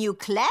 Can you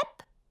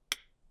clap?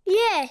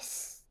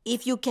 Yes.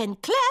 If you can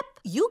clap,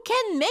 you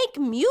can make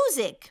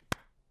music.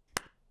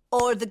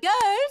 Or the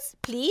girls,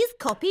 please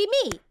copy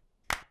me.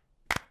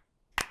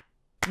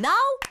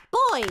 Now,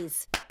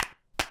 boys.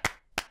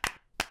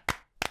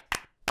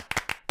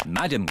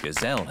 Madam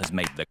Gazelle has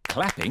made the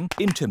clapping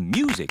into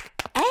music.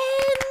 And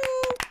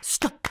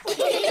stop.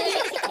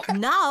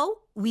 Now,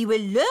 we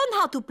will learn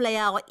how to play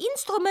our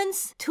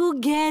instruments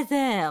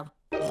together.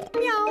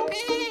 Meow.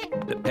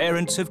 The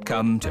parents have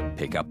come to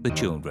pick up the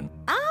children.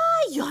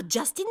 You're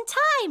just in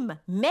time.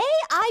 May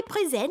I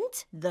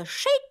present the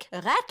Shake,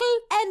 Rattle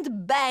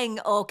and Bang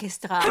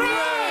Orchestra.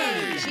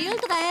 Hooray!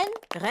 Children,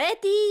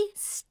 ready,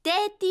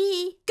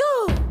 steady,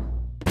 go!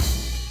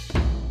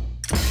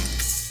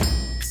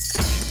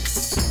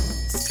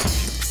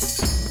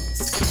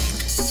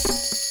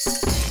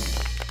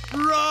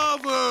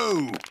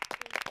 Bravo!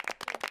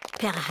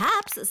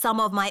 Perhaps some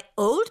of my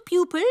old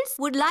pupils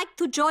would like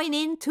to join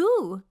in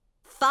too.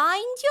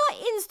 Find your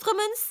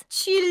instruments,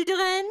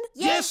 children.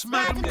 Yes,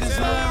 Madam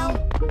Gazelle.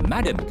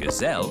 Madam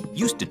Gazelle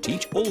used to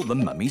teach all the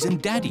mummies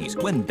and daddies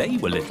when they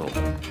were little.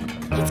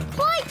 It's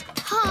quite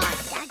hard,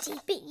 Daddy,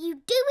 but you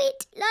do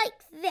it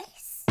like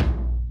this.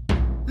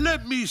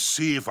 Let me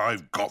see if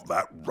I've got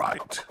that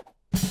right.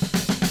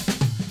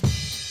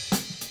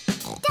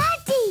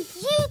 Daddy,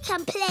 you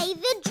can play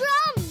the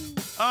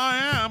drums. I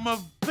am a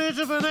bit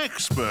of an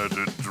expert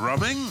at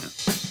drumming.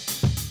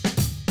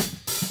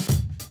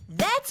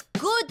 That's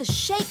good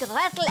shake,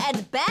 rattle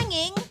and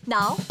banging.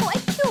 Now for a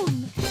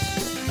tune.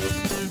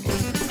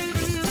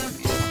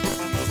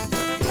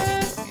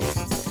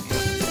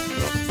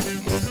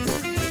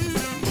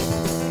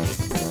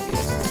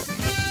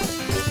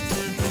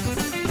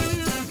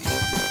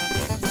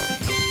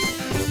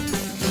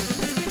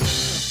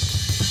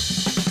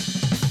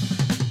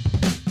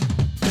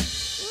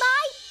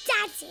 My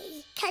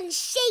daddy can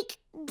shake,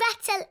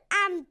 rattle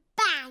and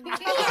bang.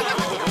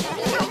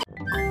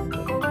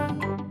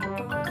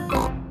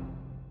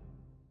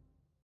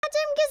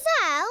 Madam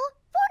Gazelle,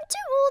 what do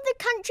all the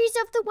countries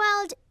of the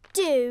world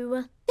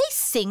do? They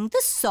sing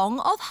the song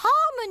of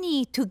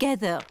harmony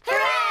together.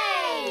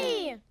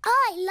 Hooray!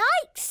 I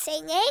like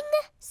singing.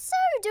 So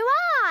do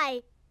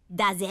I.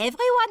 Does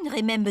everyone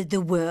remember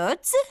the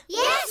words?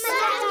 Yes,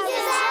 Madam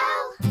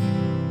Gazelle.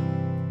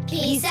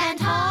 Peace and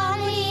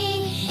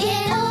harmony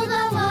in all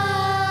the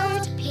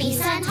world.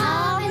 Peace and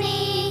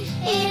harmony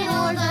in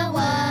all the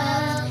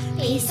world.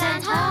 Peace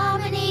and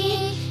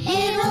harmony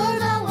in all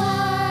the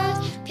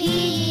world.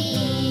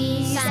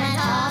 Peace and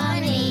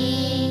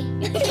harmony.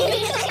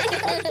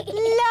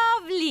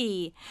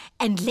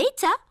 And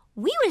later,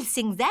 we will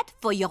sing that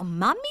for your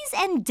mummies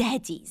and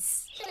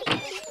daddies.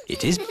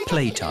 It is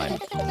playtime.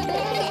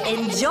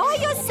 Enjoy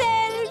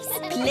yourselves.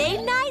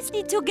 Play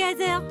nicely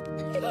together.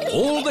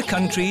 All the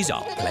countries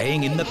are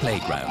playing in the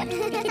playground.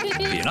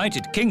 The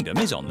United Kingdom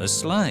is on the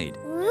slide.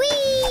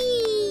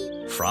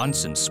 Whee!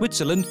 France and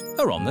Switzerland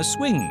are on the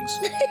swings.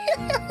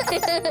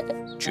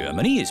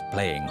 Germany is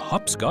playing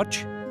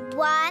hopscotch.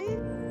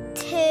 1,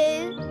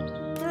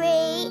 2,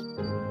 3.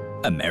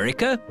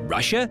 America,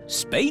 Russia,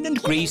 Spain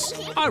and Greece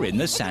are in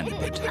the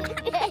sandpit.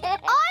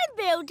 I'm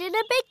building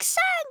a big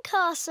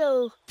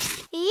sandcastle.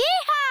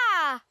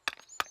 Yeehaw!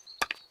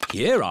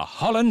 Here are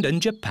Holland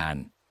and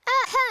Japan.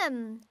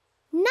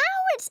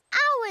 Now it's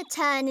our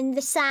turn in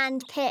the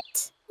sand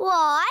pit.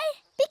 Why?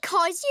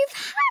 Because you've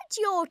had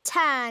your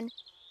turn.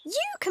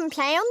 You can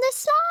play on the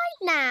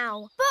slide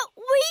now. But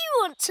we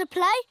want to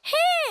play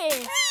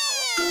here.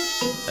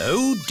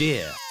 Oh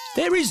dear,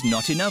 there is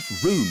not enough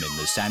room in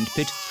the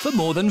sandpit for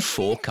more than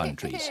 4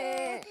 countries.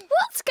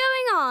 What's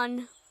going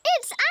on?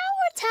 It's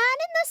our turn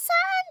in the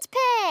sand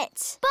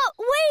pit. But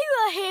we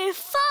were here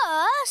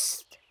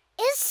first.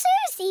 Is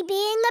Suzy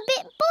being a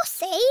bit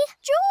bossy?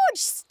 George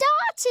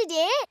started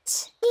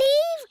it.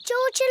 Leave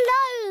George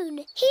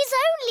alone. He's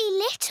only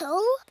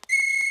little.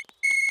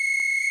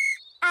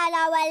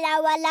 Hello,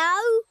 hello,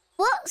 hello.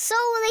 What's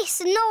all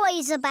this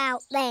noise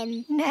about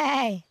then?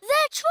 Nay.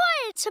 They're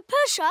trying to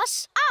push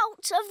us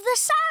out of the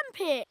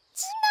sandpit.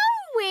 No,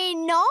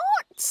 we're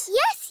not.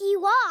 Yes,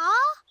 you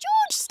are.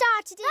 George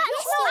started it.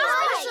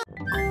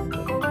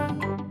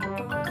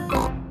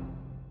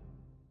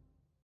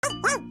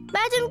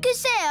 Madam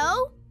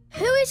Gazelle,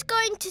 who is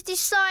going to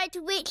decide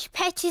which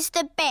pet is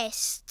the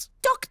best?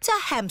 Dr.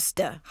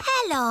 Hamster.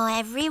 Hello,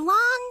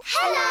 everyone.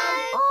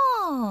 Hello.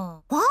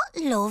 Oh, what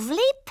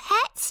lovely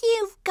pets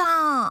you've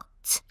got.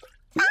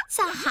 That's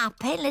a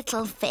happy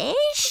little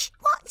fish.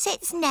 What's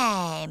its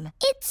name?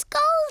 It's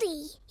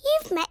Goldie.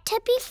 You've met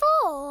her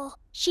before.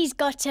 She's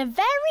got a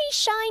very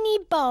shiny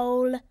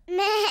bowl.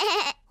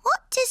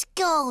 What does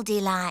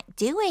Goldie like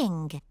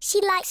doing? She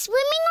likes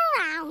swimming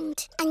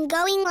around and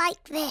going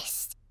like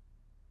this.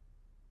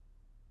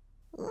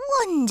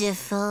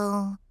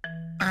 Wonderful.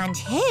 And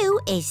who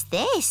is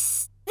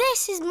this?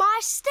 This is my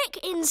stick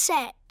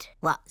insect.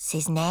 What's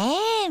his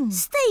name?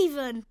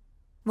 Stephen.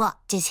 What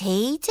does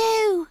he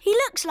do? He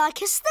looks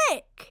like a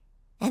stick.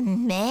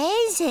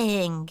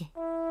 Amazing.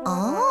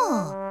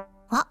 Oh,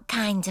 what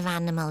kind of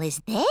animal is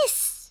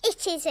this?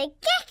 It is a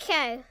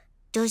gecko.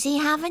 Does he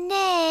have a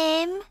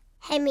name?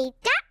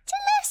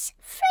 Hemidactylus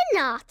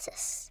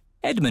frenatus.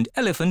 Edmund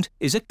Elephant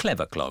is a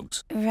clever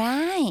clogs.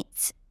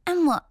 Right.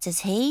 And what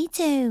does he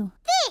do?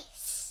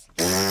 This.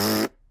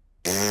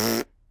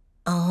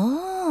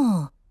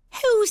 Oh,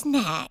 who's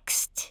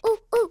next? Ooh,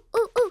 ooh,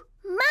 ooh, ooh.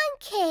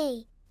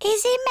 Monkey.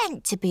 Is he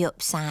meant to be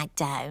upside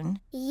down?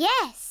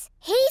 Yes,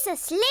 he's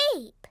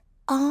asleep.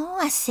 Oh,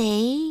 I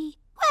see.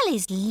 Well,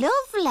 he's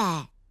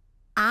lovely.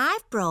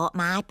 I've brought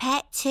my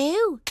pet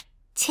too.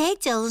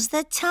 Tiddles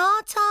the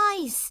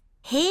tortoise.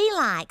 He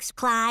likes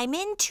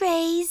climbing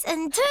trees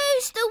and...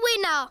 Who's the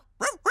winner?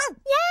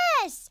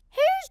 Yes,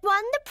 who's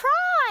won the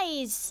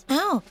prize?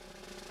 Oh,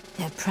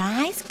 the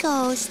prize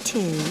goes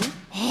to...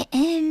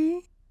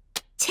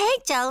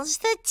 Tiddles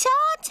the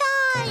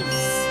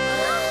tortoise.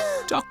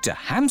 Dr.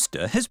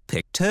 Hamster has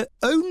picked her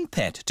own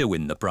pet to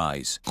win the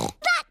prize.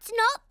 That's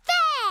not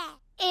fair.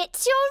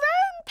 It's your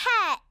own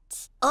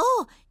pet.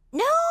 Oh,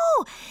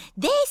 no.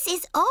 This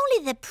is only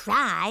the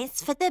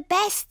prize for the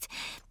best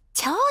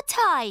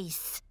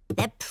tortoise.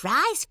 The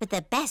prize for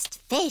the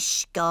best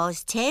fish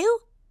goes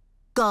to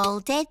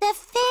Goldie the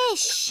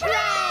fish.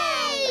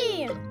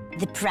 Hooray!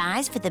 The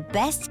prize for the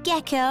best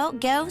gecko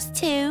goes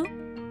to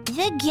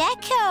the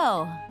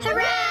gecko.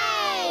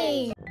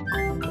 Hooray!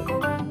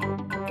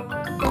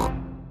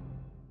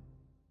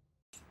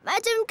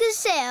 Madam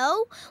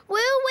Gazelle,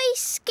 will we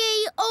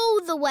ski all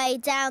the way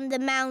down the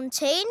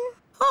mountain?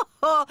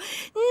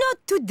 Not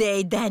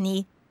today,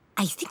 Danny.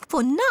 I think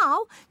for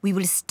now we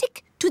will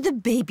stick to the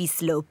baby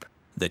slope.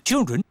 The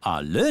children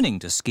are learning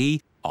to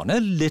ski on a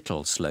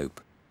little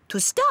slope. To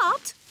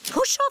start,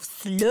 push off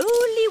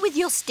slowly with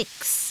your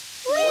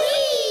sticks.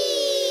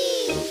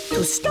 Whee!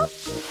 To stop,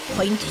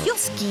 point your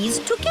skis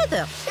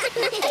together.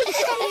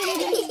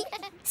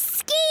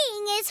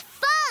 Skiing is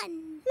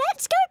fun.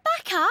 Let's go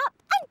back up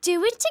and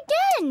do it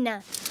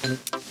again.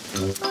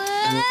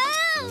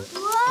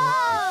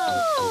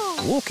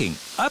 Whoa! Walking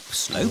up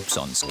slopes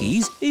on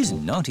skis is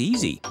not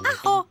easy.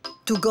 Aho!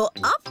 To go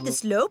up the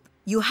slope,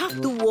 you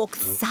have to walk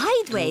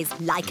sideways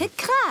like a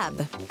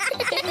crab.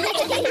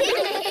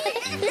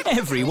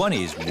 Everyone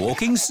is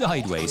walking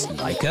sideways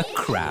like a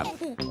crab.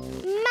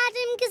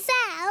 Madam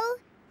Gazelle,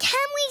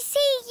 can we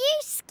see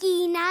you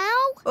ski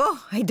now?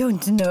 Oh, I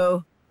don't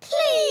know.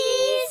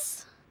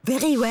 Please?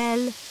 Very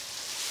well.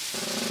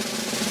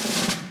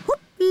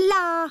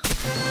 Hoopla!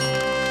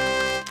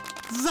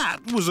 That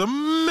was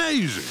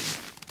amazing.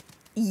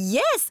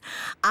 Yes,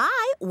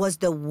 I was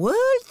the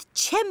world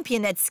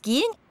champion at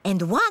skiing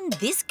and won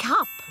this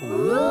cup.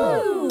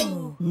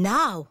 Ooh.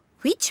 Now,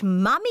 Which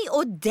Mummy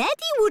or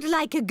Daddy would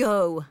like a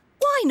go?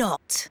 Why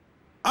not?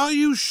 Are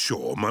you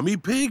sure, Mummy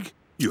Pig?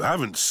 You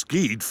haven't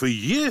skied for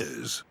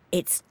years.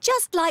 It's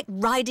just like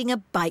riding a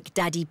bike,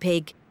 Daddy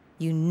Pig.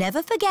 You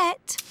never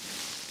forget.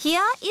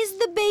 Here is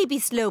the baby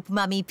slope,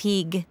 Mummy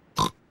Pig.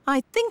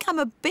 I think I'm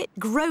a bit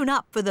grown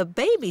up for the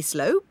baby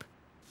slope.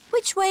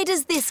 Which way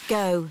does this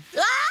go?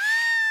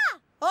 Ah!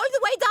 All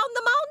the way down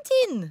the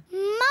mountain.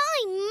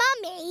 My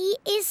mummy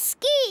is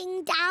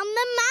skiing down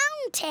the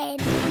mountain.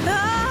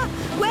 Ah!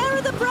 Where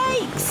are the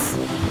brakes?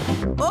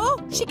 Oh,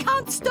 she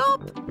can't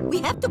stop.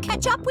 We have to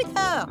catch up with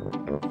her.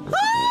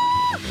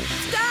 Ah!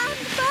 Stand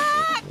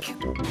back!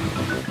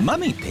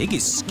 Mummy Pig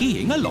is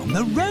skiing along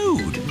the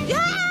road.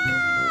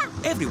 Ah!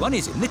 Everyone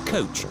is in the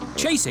coach,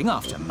 chasing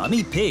after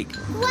Mummy Pig.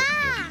 Wow!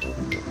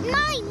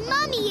 My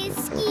mummy is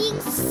skiing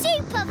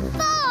super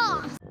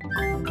fast.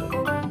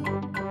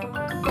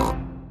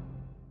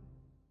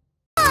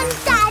 Come on,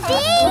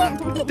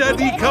 Daddy!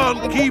 Daddy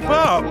can't keep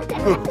up.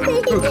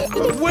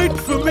 Wait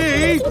for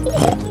me.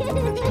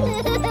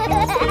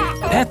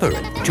 Peppa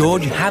and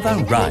George have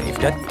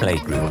arrived at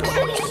playgroup.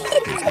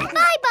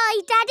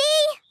 Bye-bye, Daddy.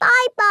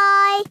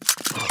 Bye-bye.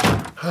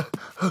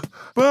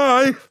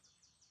 Bye.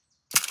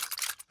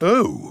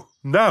 Oh,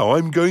 now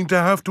I'm going to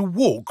have to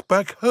walk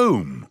back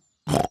home.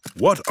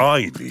 What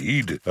I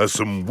need are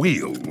some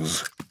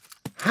wheels.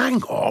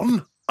 Hang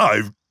on,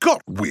 I've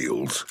got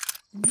wheels.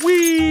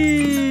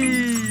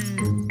 Whee!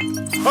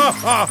 Ha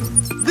ha!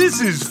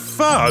 This is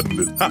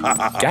fun!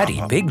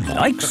 Daddy Pig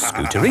likes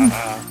scootering.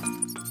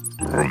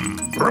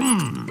 Brum,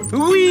 brum.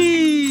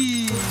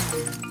 Whee!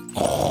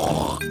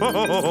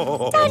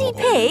 Daddy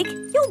Pig,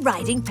 you're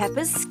riding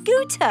Peppa's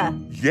scooter.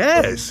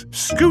 Yes,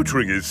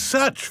 scootering is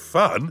such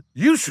fun.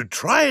 You should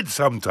try it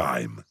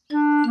sometime.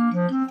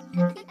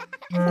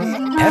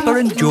 Peppa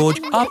and George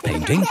are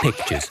painting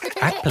pictures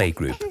at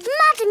playgroup.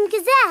 Madam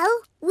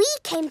Gazelle, we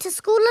came to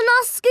school on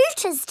our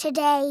scooters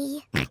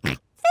today.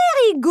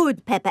 Very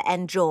good, Peppa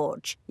and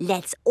George.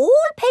 Let's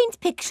all paint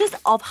pictures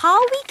of how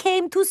we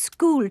came to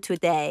school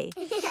today.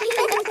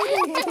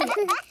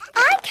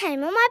 I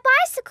came on my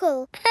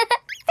bicycle.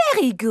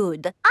 Very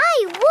good.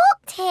 I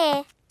walked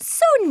here.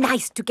 So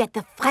nice to get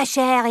the fresh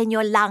air in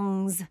your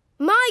lungs.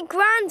 My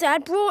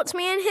granddad brought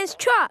me in his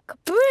truck.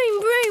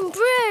 Broom, broom,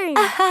 broom.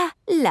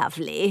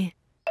 Lovely.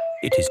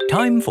 It is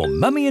time for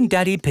Mummy and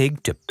Daddy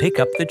Pig to pick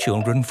up the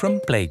children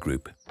from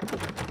playgroup.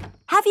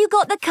 Have you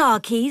got the car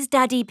keys,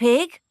 Daddy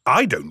Pig?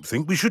 I don't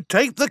think we should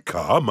take the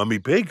car, Mummy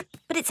Pig.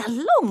 But it's a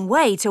long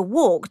way to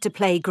walk to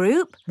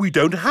playgroup. We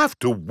don't have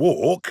to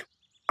walk.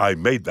 I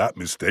made that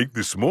mistake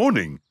this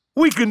morning.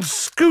 We can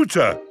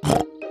scooter.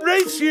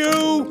 Race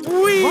you!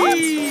 Whee! What? Are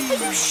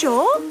you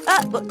sure?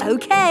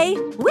 OK.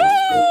 Whee!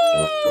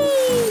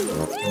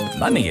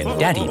 Mummy and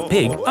Daddy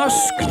Pig are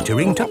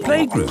scootering to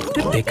playgroup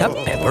to pick up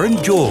Peppa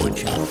and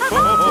George.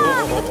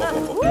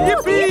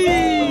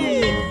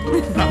 Yippee!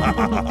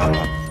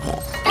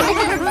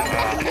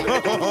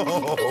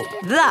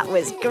 That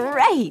was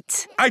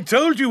great. I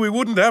told you we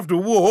wouldn't have to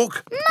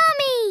walk.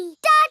 Mummy!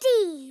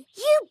 Daddy!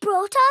 You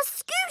brought our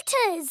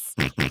scooters!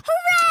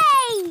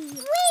 Hooray!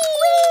 Whee!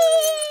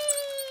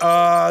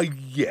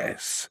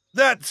 Yes.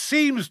 That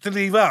seems to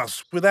leave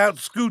us without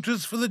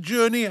scooters for the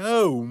journey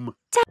home.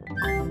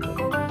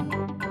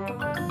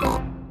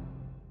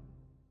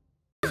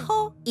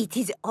 Oh, it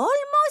is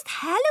almost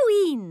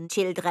Halloween,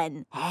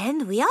 children.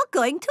 And we are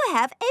going to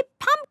have a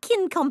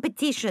pumpkin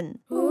competition.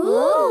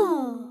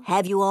 Ooh!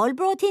 Have you all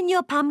brought in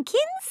your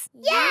pumpkins?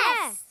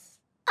 Yes!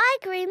 I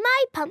grew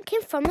my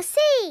pumpkin from a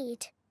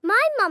seed. My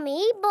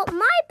mummy bought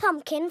my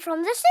pumpkin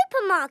from the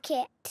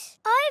supermarket.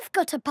 I've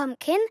got a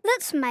pumpkin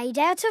that's made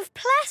out of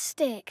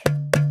plastic.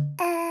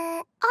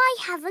 I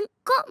haven't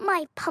got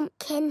my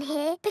pumpkin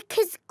here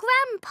because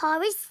Grandpa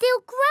is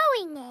still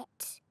growing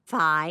it.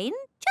 Fine.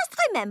 Just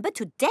remember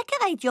to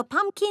decorate your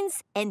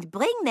pumpkins and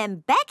bring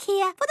them back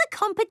here for the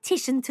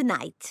competition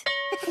tonight.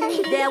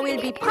 There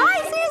will be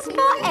prizes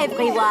for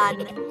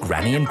everyone.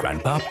 Granny and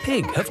Grandpa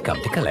Pig have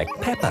come to collect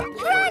Peppa.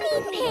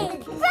 Granny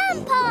Pig!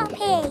 Grandpa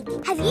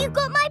Pig! Have you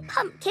got my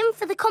pumpkin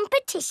for the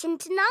competition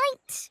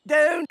tonight?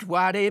 Don't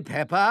worry,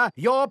 Peppa.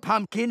 Your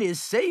pumpkin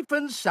is safe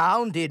and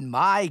sound in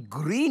my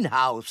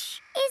greenhouse.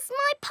 Is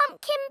my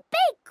pumpkin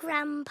big,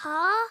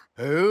 Grandpa?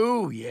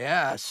 Oh,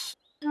 yes.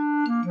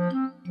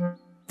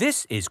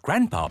 This is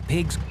Grandpa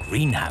Pig's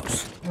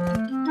greenhouse.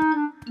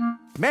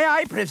 May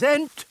I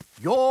present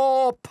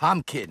your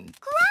pumpkin?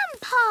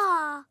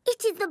 Grandpa!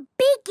 It is the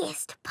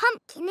biggest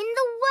pumpkin in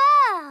the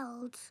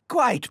world.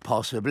 Quite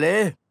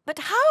possibly. But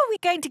how are we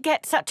going to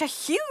get such a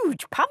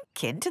huge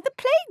pumpkin to the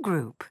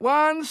playgroup?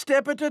 One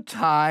step at a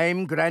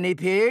time, Granny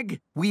Pig.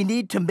 We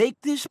need to make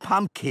this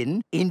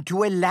pumpkin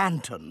into a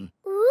lantern.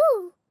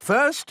 Ooh!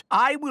 First,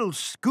 I will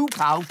scoop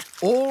out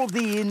all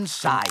the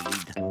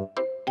inside.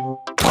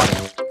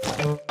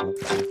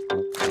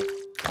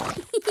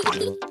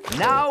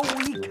 Now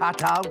we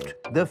cut out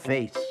the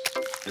face.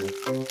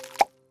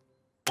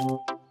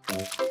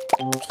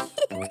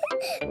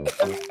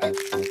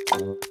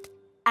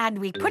 And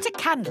we put a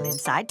candle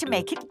inside to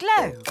make it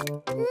glow.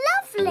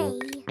 Lovely!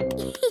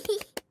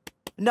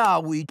 Now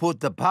we put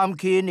the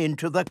pumpkin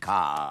into the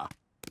car.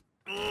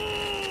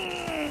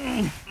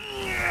 The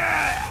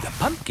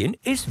pumpkin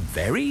is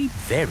very,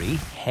 very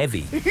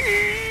heavy.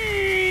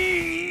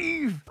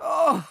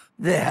 Oh,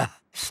 there.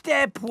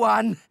 Step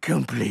 1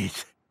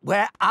 complete.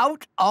 We're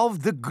out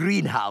of the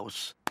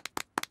greenhouse.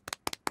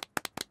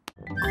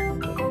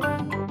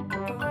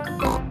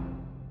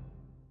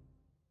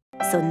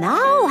 So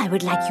now I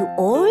would like you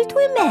all to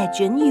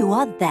imagine you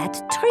are that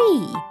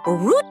tree,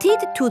 rooted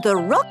to the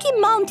rocky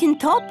mountain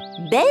top,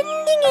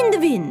 bending in the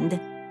wind.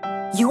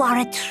 You are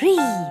a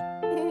tree.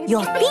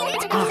 Your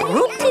feet are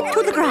rooted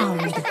to the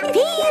ground.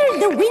 Feel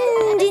the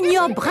wind in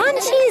your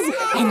branches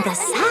and the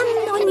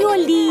sun on your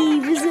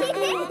leaves.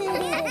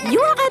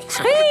 You are a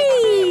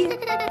tree.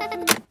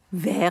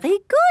 Very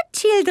good,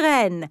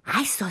 children.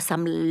 I saw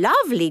some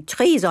lovely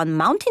trees on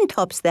mountain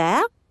tops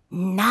there.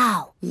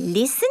 Now,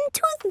 listen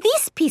to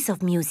this piece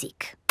of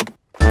music.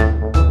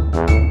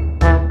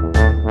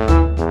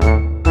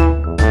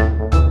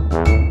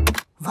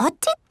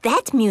 What did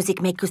that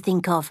music make you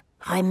think of?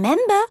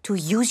 Remember to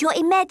use your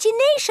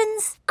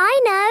imaginations. I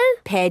know.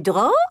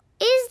 Pedro?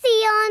 Is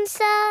the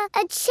answer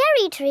a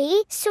cherry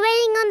tree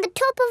swaying on the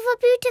top of a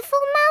beautiful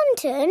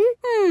mountain?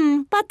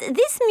 But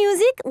this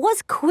music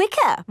was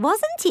quicker,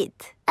 wasn't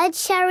it? A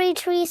cherry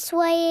tree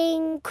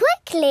swaying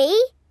quickly?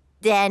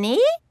 Danny?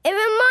 It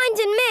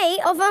reminded me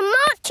of a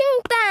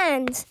marching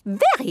band.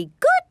 Very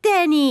good,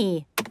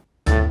 Danny.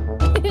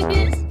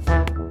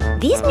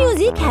 This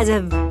music has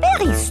a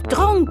very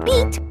strong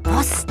beat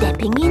for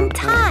stepping in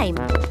time.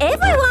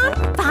 Everyone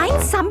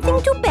find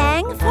something to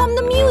bang from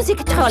the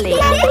music trolley.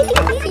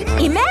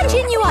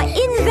 Imagine you are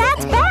in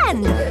that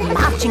band,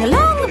 marching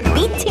along,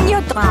 beating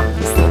your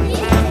drums.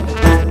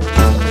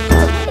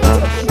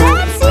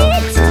 That's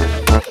it!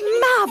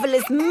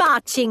 Marvelous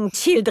marching,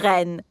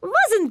 children.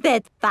 Wasn't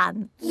that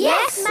fun?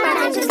 Yes,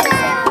 Madame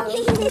Gazelle.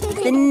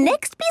 The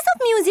next piece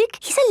of music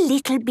is a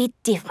little bit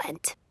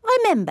different.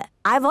 Remember,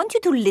 I want you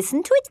to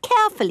listen to it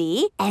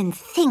carefully and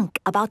think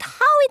about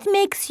how it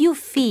makes you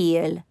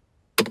feel.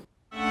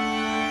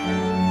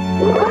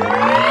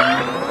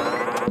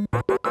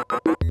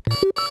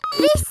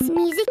 This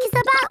music is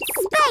about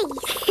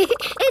space.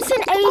 It's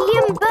an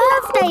alien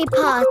birthday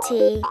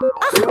party.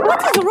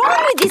 What is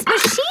wrong with this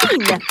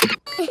machine?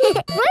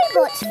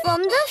 Robots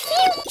from the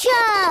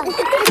future.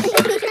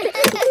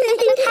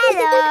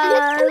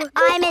 Hello,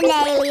 I'm an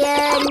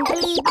alien.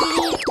 Bleep,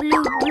 bleep,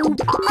 bloop, bloop.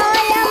 I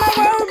am a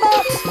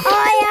robot.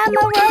 I am a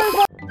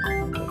robot.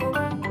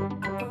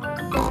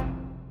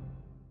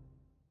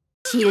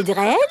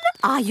 Children,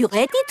 are you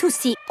ready to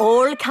see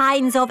all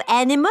kinds of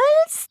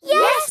animals?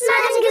 Yes,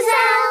 Madame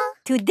Gazelle.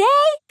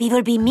 Today, we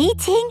will be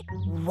meeting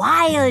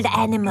wild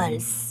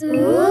animals.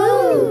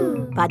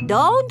 Ooh. But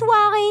don't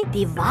worry,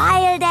 the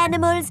wild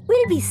animals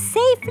will be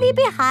safely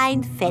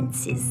behind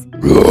fences. A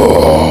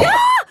lion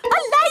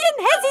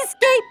has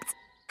escaped!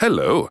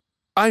 Hello,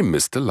 I'm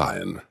Mr.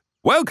 Lion.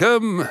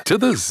 Welcome to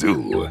the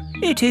zoo.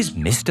 It is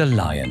Mr.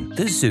 Lion,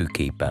 the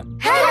zookeeper.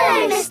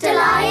 Hello, Mr.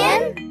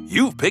 Lion.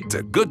 You've picked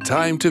a good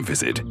time to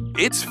visit.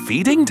 It's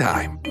feeding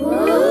time.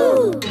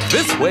 Ooh.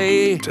 This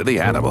way to the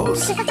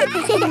animals.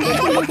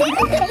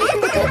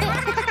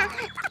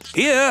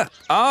 Here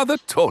are the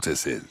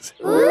tortoises.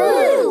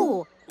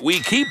 Ooh.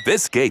 We keep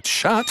this gate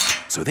shut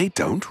so they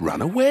don't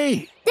run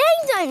away. They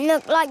don't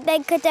look like they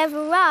could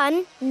ever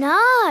run.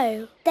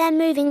 No, they're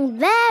moving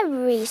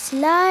very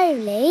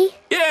slowly.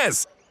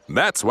 Yes,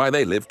 that's why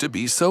they live to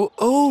be so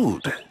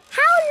old.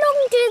 How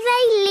long do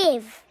they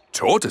live?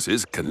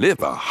 Tortoises can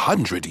live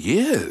 100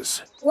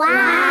 years.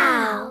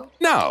 Wow.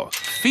 Now,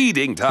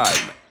 feeding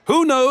time.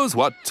 Who knows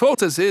what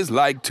tortoises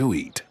like to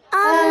eat?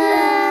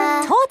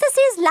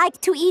 Tortoises like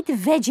to eat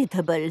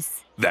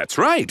vegetables. That's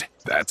right.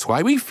 That's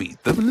why we feed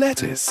them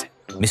lettuce.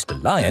 Mr.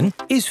 Lion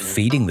is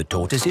feeding the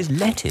tortoises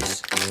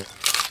lettuce.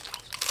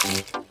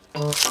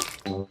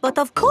 But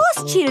of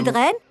course,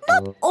 children,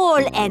 not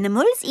all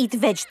animals eat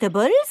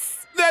vegetables.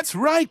 That's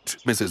right,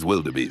 Mrs.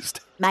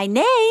 Wildebeest. My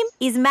name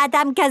is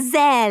Madame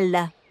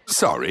Gazelle.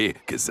 Sorry,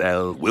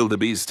 Gazelle,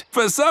 Wildebeest.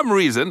 For some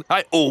reason,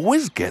 I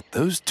always get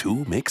those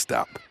two mixed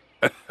up.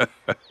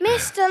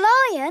 Mr.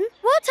 Lion,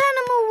 what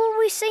animal will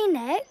we see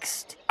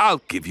next?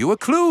 I'll give you a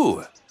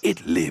clue.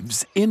 It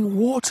lives in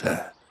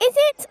water. Is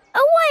it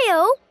a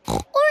whale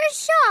or a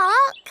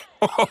shark?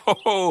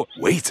 Oh,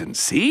 wait and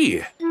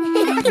see.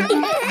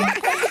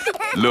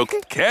 Look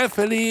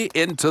carefully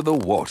into the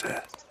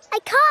water. I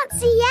can't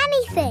see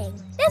anything.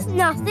 There's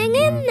nothing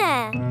in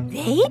there.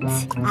 Wait,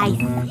 I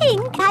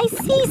think I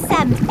see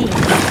something.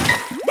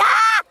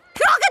 Ah!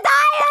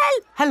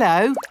 Crocodile!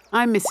 Hello,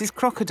 I'm Mrs.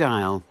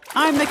 Crocodile.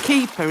 I'm the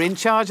keeper in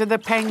charge of the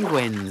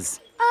penguins.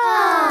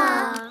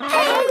 Ah,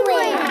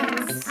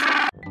 penguins!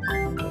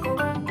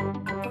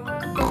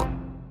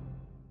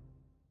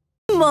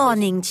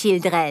 Morning,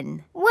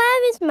 children.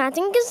 Where is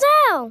Madame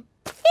Gazelle?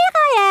 Here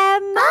I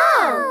am.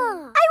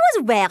 Oh! I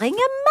was wearing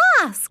a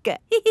mask.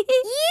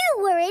 You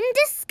were in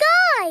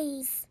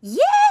disguise.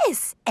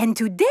 Yes, and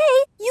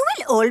today you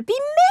will all be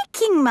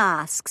making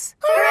masks.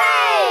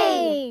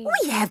 Hooray! you?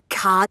 We have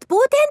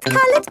cardboard and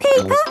coloured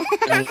paper,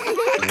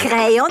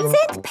 crayons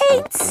and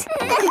paints,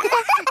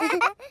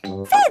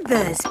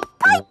 feathers,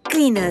 pipe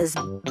cleaners,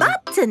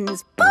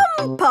 buttons,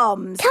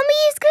 pom-poms. Can we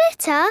use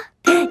glitter?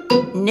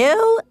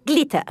 No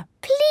glitter.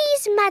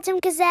 Please, Madame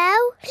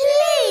Gazelle.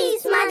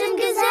 Please, Madame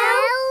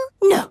Gazelle.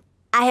 No,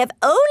 I have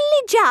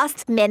only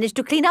just managed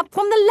to clean up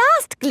from the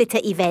last glitter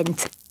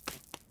event.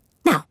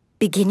 Now,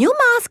 begin your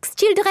masks,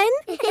 children.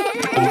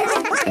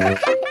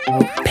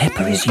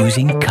 Peppa is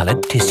using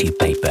coloured tissue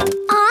paper.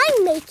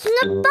 I'm making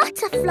a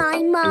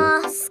butterfly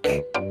mask.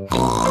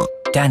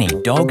 Danny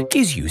Dog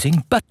is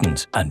using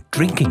buttons and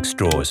drinking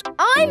straws.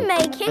 I'm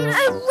making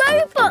a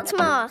robot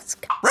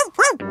mask.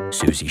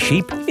 Suzy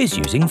Sheep is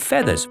using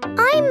feathers.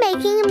 I'm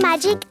making a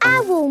magic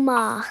owl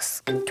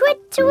mask.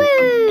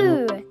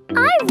 Twit-twoo!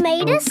 I've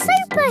made a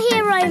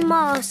superhero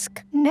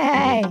mask.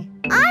 Nay.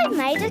 I've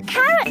made a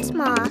carrot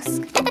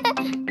mask.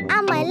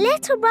 And my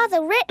little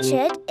brother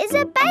Richard is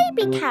a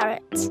baby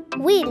carrot.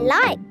 We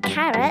like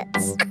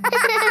carrots.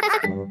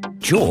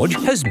 George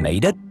has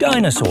made a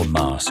dinosaur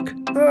mask.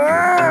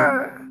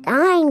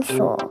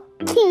 Dinosaur.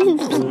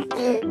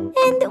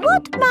 And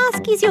what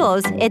mask is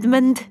yours,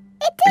 Edmund?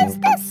 It is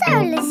the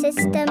solar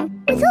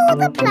system with all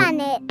the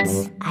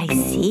planets. I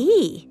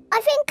see.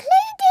 I've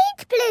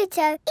included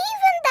Pluto,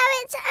 even though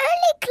it's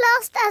only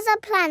classed as a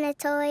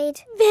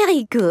planetoid.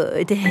 Very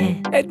good.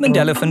 Edmund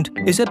Elephant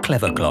is a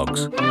clever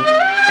clogs.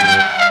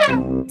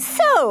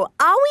 So,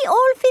 are we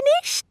all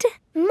finished?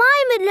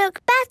 Mine would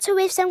look better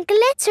with some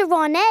glitter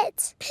on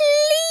it.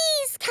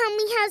 Please, can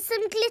we have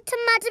some glitter,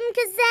 Madame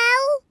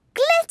Gazelle?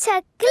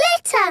 Glitter,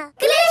 glitter,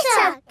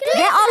 glitter, glitter.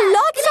 There are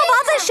lots of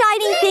other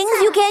shiny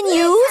things you can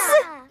use.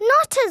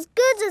 Not as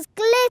good as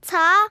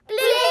glitter.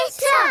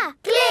 Glitter,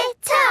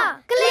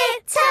 glitter,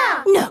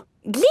 glitter. No,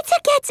 glitter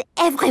gets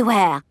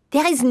everywhere.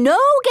 There is no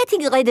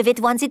getting rid of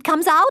it once it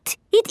comes out.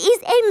 It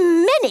is a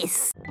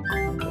menace.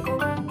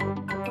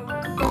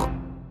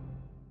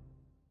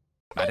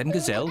 Madame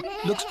Gazelle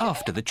looks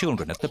after the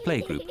children at the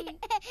playgroup.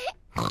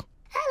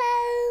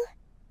 Hello.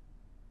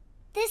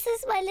 This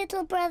is my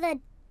little brother,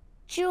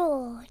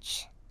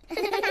 George.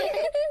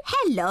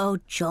 Hello,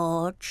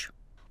 George.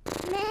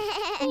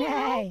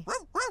 Nay.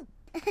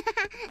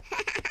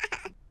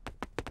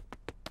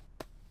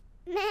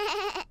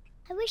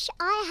 I wish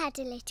I had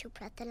a little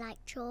brother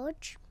like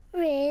George.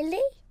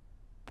 Really?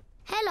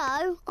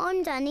 Hello,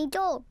 I'm Danny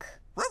Dog.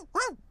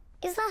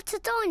 Is that a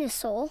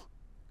dinosaur?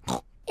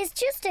 It's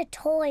just a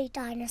toy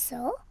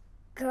dinosaur.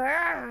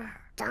 Grrr.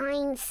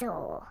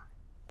 Dinosaur.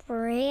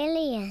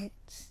 Brilliant.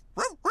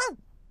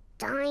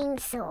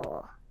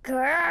 Dinosaur.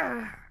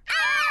 Grrr.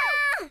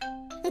 Ah!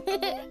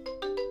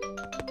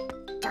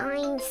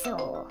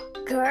 Dinosaur.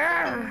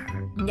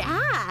 Grrr.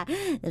 Ah,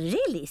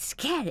 really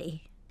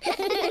scary.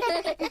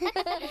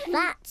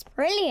 That's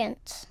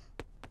brilliant.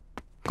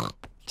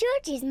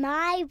 George is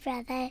my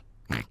brother.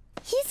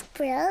 He's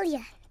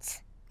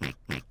brilliant.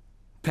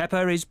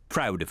 Peppa is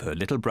proud of her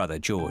little brother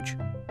George.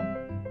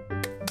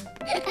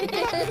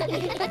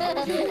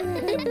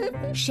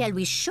 Shall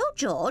we show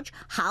George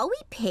how we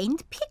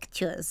paint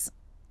pictures?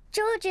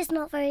 George is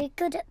not very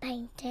good at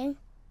painting.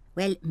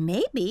 Well,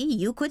 maybe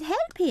you could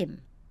help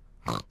him.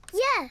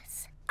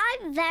 Yes,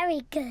 I'm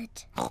very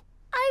good. I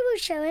will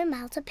show him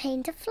how to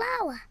paint a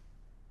flower.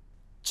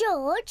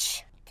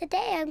 George,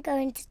 today I'm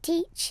going to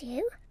teach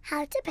you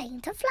how to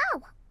paint a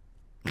flower.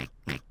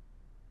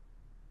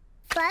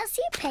 First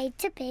you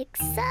paint a big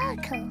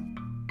circle.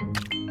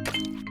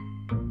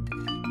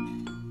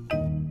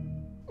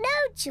 No,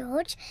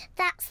 George,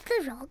 that's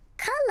the wrong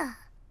colour.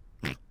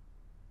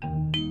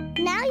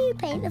 Now you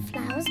paint the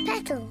flower's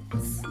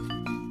petals.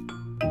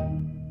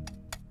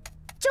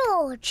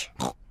 George,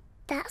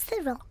 that's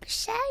the wrong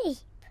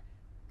shape.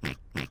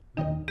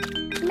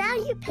 Now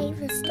you paint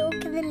the stalk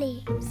of the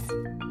leaves.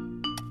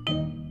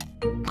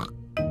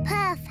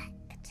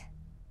 Perfect.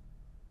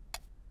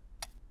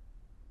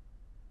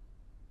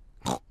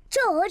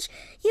 George,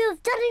 you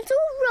have done it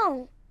all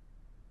wrong.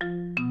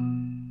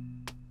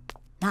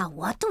 Now,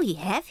 what do we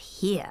have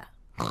here?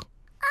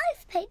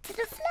 I've painted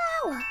a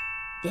flower.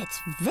 That's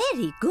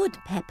very good,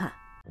 Peppa.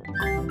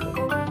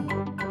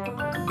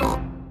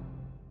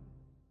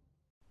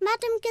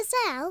 Madame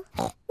Gazelle,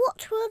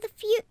 what will the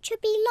future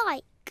be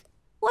like?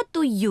 What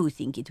do you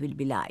think it will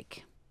be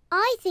like?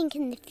 I think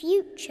in the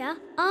future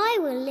I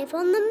will live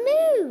on the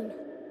moon.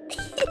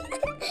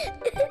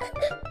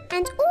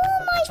 And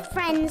all my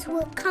friends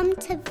will come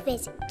to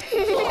visit.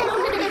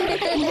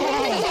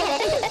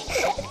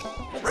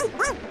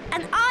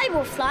 And I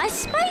will fly a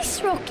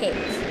space rocket.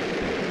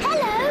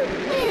 Hello.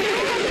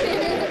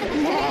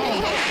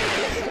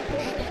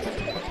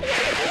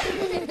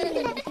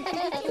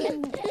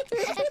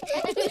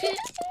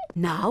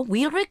 Now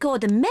we'll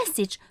record a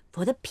message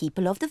for the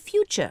people of the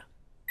future.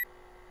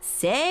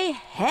 Say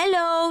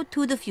hello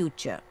to the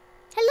future.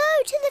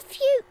 Hello to the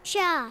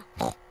future.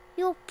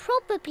 You're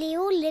probably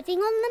all living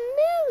on the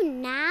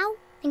moon now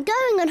and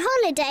going on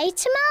holiday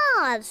to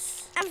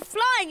Mars. And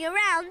flying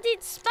around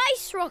in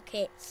space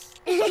rockets.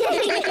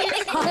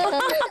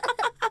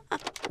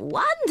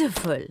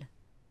 Wonderful.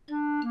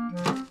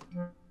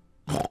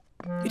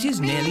 It is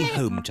nearly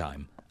home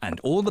time and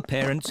all the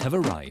parents have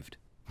arrived.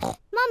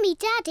 Mummy,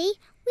 Daddy,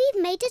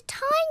 we've made a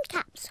time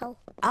capsule.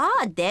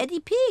 Ah, Daddy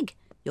Pig,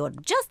 you're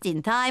just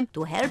in time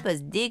to help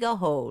us dig a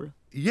hole.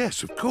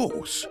 Yes, of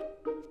course.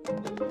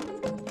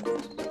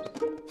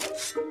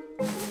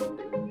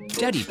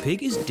 Daddy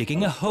Pig is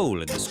digging a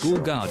hole in the school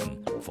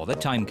garden for the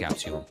time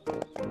capsule.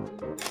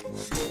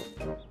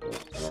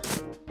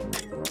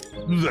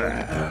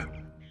 There.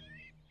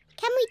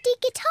 Can we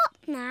dig it up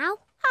now?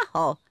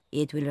 Oh,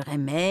 it will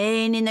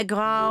remain in the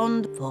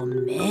ground for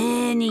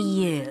many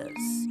years.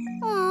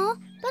 Aw,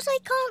 but I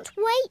can't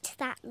wait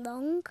that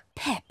long.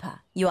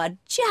 Peppa, you are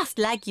just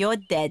like your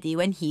daddy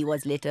when he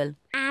was little.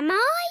 Am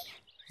I?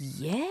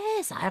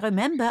 Yes, I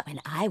remember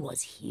when I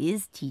was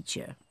his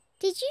teacher.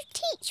 Did you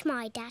teach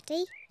my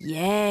daddy?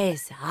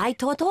 Yes, I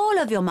taught all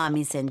of your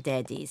mummies and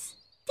daddies.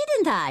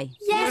 Didn't I?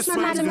 Yes,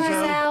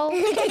 Mademoiselle.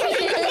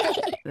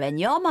 When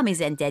your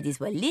mummies and daddies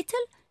were little,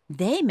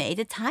 they made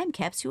a time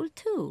capsule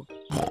too.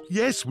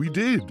 Yes, we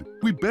did.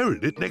 We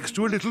buried it next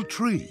to a little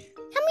tree.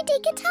 Can we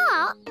dig it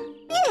up?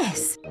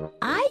 Yes,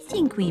 I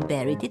think we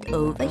buried it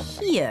over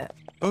here.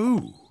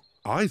 Oh,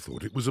 I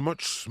thought it was a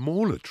much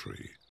smaller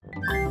tree.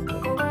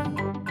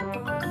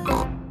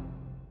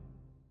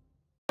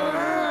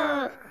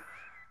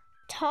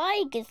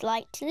 Tigers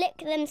like to lick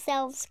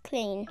themselves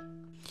clean.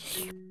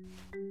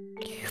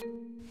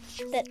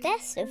 But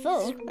best of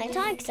all, when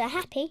tigers are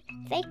happy,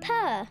 they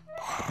purr.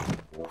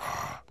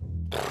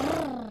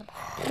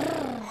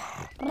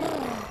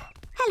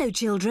 Hello,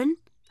 children.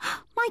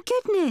 My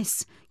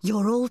goodness,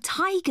 you're all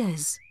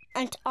tigers.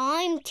 And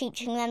I'm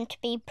teaching them to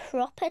be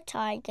proper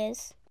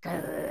tigers.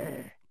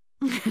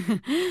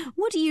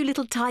 What do you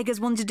little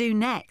tigers want to do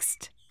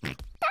next?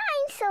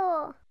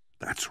 Dinosaur!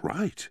 That's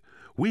right.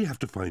 We have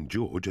to find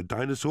George a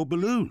dinosaur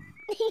balloon.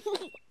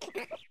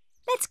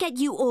 Let's get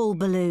you all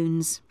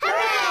balloons.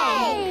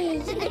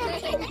 Hooray!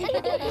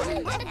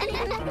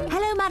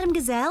 Hello, Madam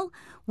Gazelle.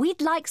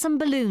 We'd like some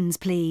balloons,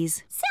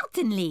 please.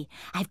 Certainly.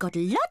 I've got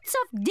lots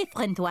of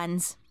different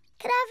ones.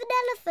 Can I have an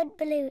elephant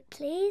balloon,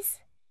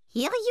 please?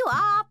 Here you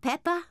are,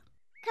 Peppa.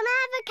 Can I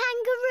have a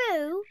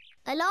kangaroo?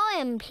 A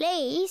lion,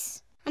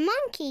 please. A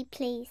monkey,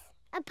 please.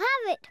 A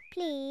parrot,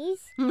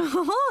 please.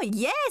 Oh,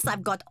 yes,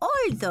 I've got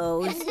all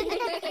those.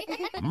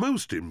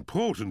 Most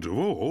important of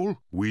all,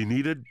 we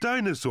need a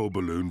dinosaur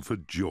balloon for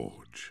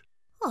George.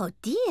 Oh,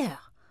 dear.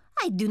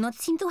 I do not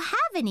seem to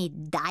have any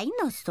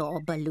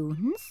dinosaur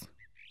balloons.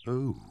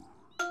 Oh.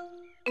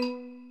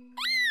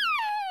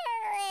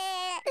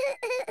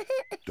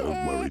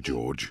 Don't worry,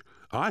 George.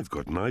 I've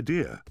got an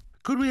idea.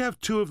 Could we have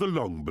 2 of the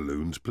long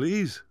balloons,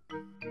 please?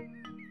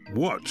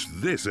 Watch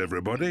this,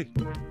 everybody.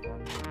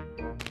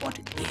 What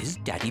is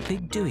Daddy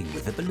Pig doing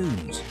with the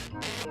balloons?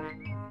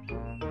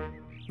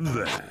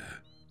 There.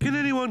 Can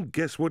anyone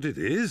guess what it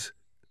is?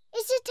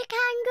 Is it a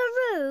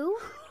kangaroo?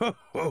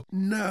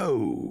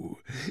 No.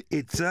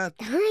 It's a...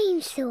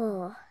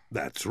 Dinosaur.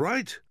 That's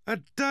right. A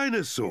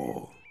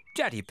dinosaur.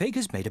 Daddy Pig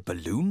has made a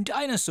balloon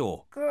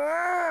dinosaur.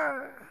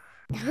 Grrr.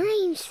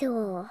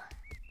 Dinosaur.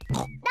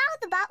 Now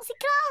the bouncy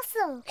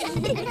castle.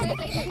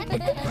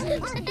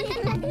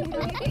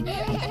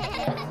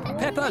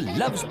 Peppa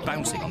loves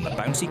bouncing on the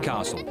bouncy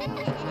castle.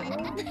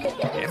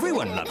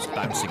 Everyone loves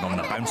bouncing on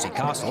the bouncy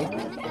castle.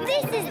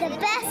 This is the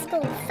best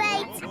school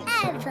fete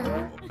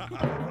ever.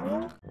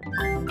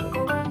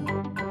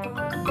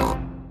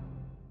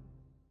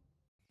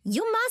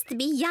 You must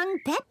be young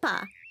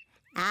Peppa.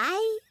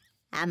 I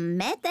am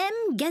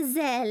Madame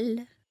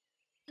Gazelle.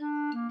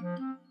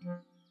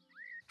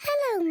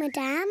 Hello,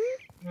 Madame.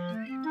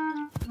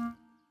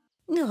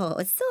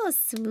 Oh, so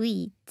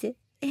sweet.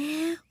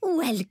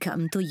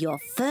 Welcome to your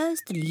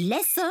first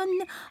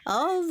lesson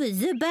of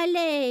the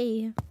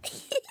ballet.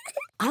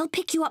 I'll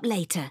pick you up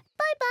later.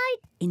 Bye-bye.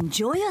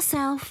 Enjoy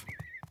yourself.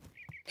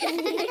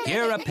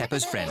 Here are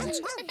Peppa's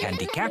friends.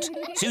 Candy Cat,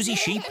 Suzy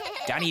Sheep,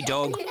 Danny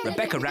Dog,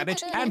 Rebecca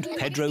Rabbit and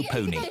Pedro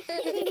Pony.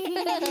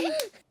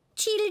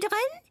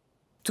 Children,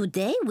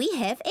 today we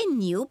have a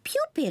new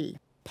pupil,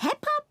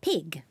 Peppa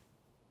Pig.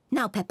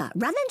 Now, Peppa,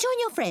 run and join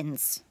your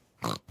friends.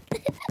 Hello,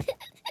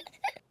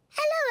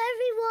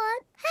 everyone.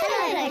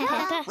 Hello,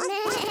 Peppa.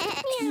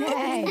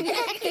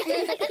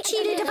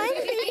 Children,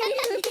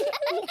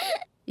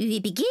 we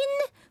begin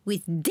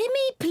with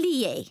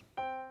demi-plié.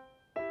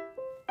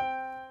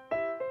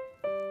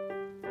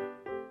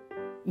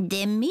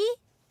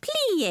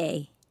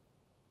 Demi-plié.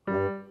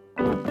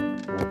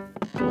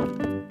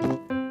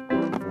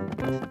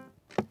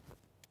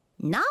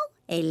 Now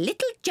a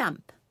little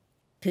jump.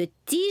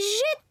 Petit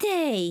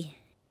jeté.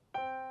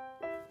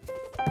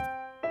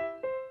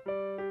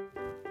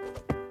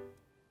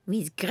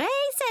 With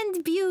grace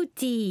and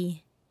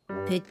beauty.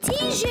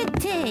 Petit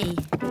jeté.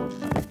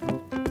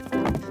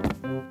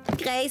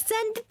 Grace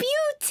and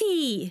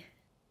beauty.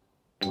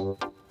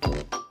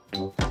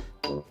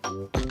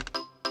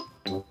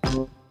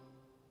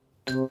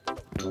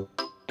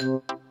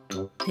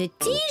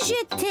 Petit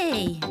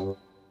jeté.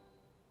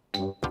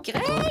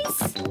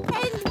 Grace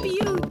and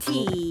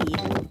beauty.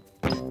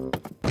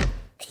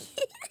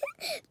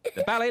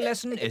 The ballet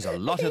lesson is a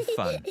lot of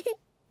fun.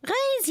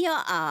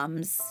 your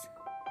arms.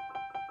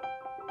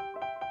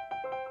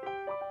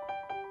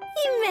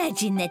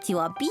 Imagine that you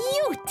are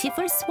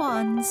beautiful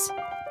swans.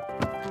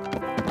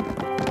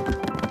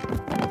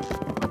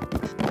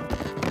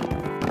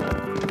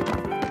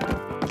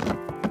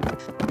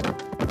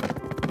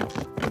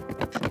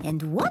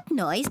 And what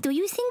noise do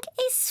you think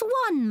a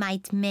swan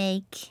might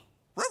make?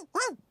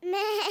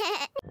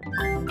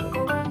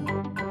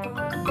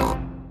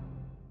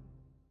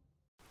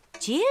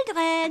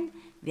 Children,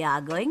 we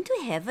are going to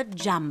have a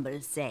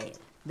jumble sale.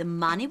 The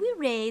money we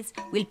raise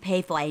will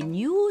pay for a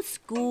new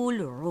school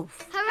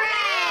roof.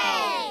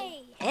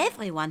 Hooray!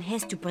 Everyone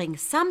has to bring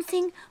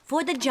something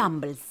for the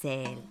jumble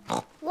sale.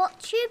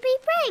 What should we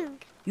bring?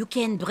 You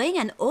can bring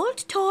an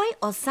old toy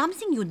or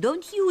something you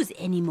don't use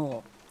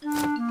anymore.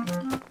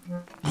 Meow.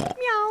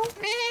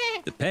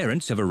 The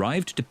parents have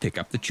arrived to pick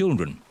up the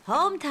children.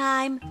 Home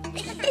time.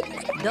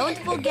 Don't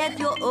forget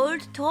your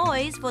old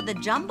toys for the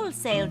jumble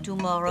sale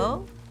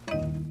tomorrow.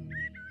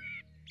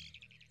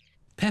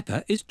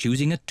 Peppa is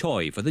choosing a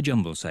toy for the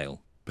jumble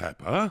sale.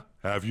 Peppa,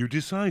 have you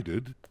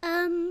decided?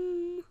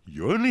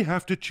 You only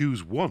have to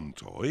choose one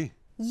toy.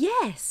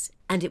 Yes,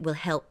 and it will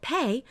help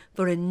pay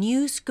for a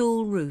new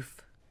school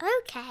roof.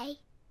 OK.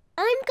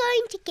 I'm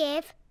going to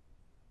give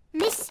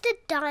Mr.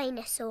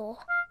 Dinosaur.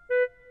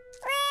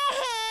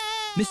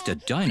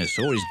 Mr.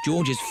 Dinosaur is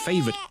George's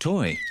favourite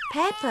toy.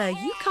 Peppa,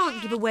 you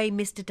can't give away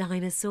Mr.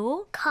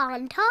 Dinosaur.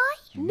 Can't I?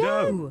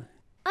 No.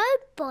 Oh,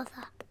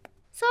 bother.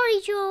 Sorry,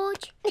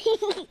 George.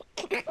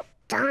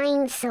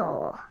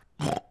 Dinosaur.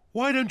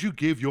 Why don't you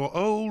give your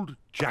old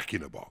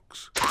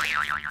Jack-in-a-Box?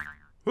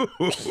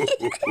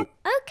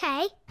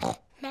 OK.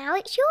 Now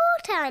it's your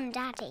turn,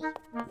 Daddy.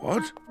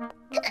 What?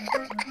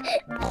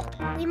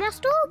 We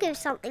must all give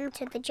something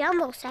to the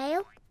jumble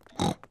sale.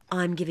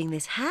 I'm giving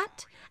this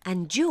hat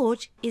and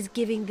George is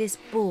giving this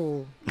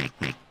ball.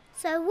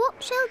 So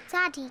what shall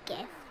Daddy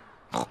give?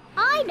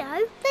 I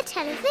know, the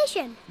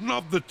television.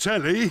 Not the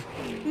telly.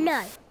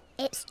 No,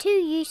 it's too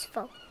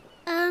useful.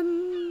 I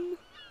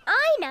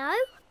know.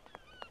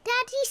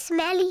 Daddy's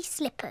smelly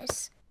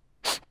slippers.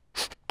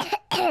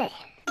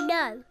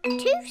 No,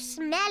 too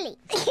smelly.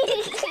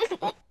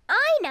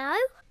 I know.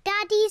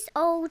 Daddy's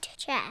old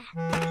chair.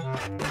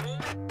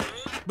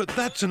 But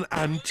that's an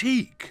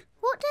antique.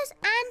 What does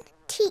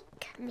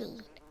antique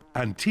mean?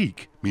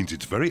 Antique means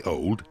it's very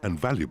old and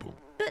valuable.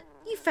 But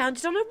you found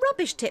it on a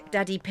rubbish tip,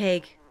 Daddy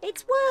Pig.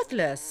 It's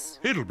worthless.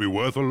 It'll be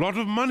worth a lot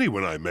of money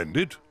when I mend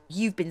it.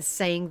 You've been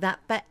saying that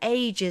for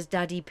ages,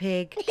 Daddy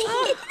Pig.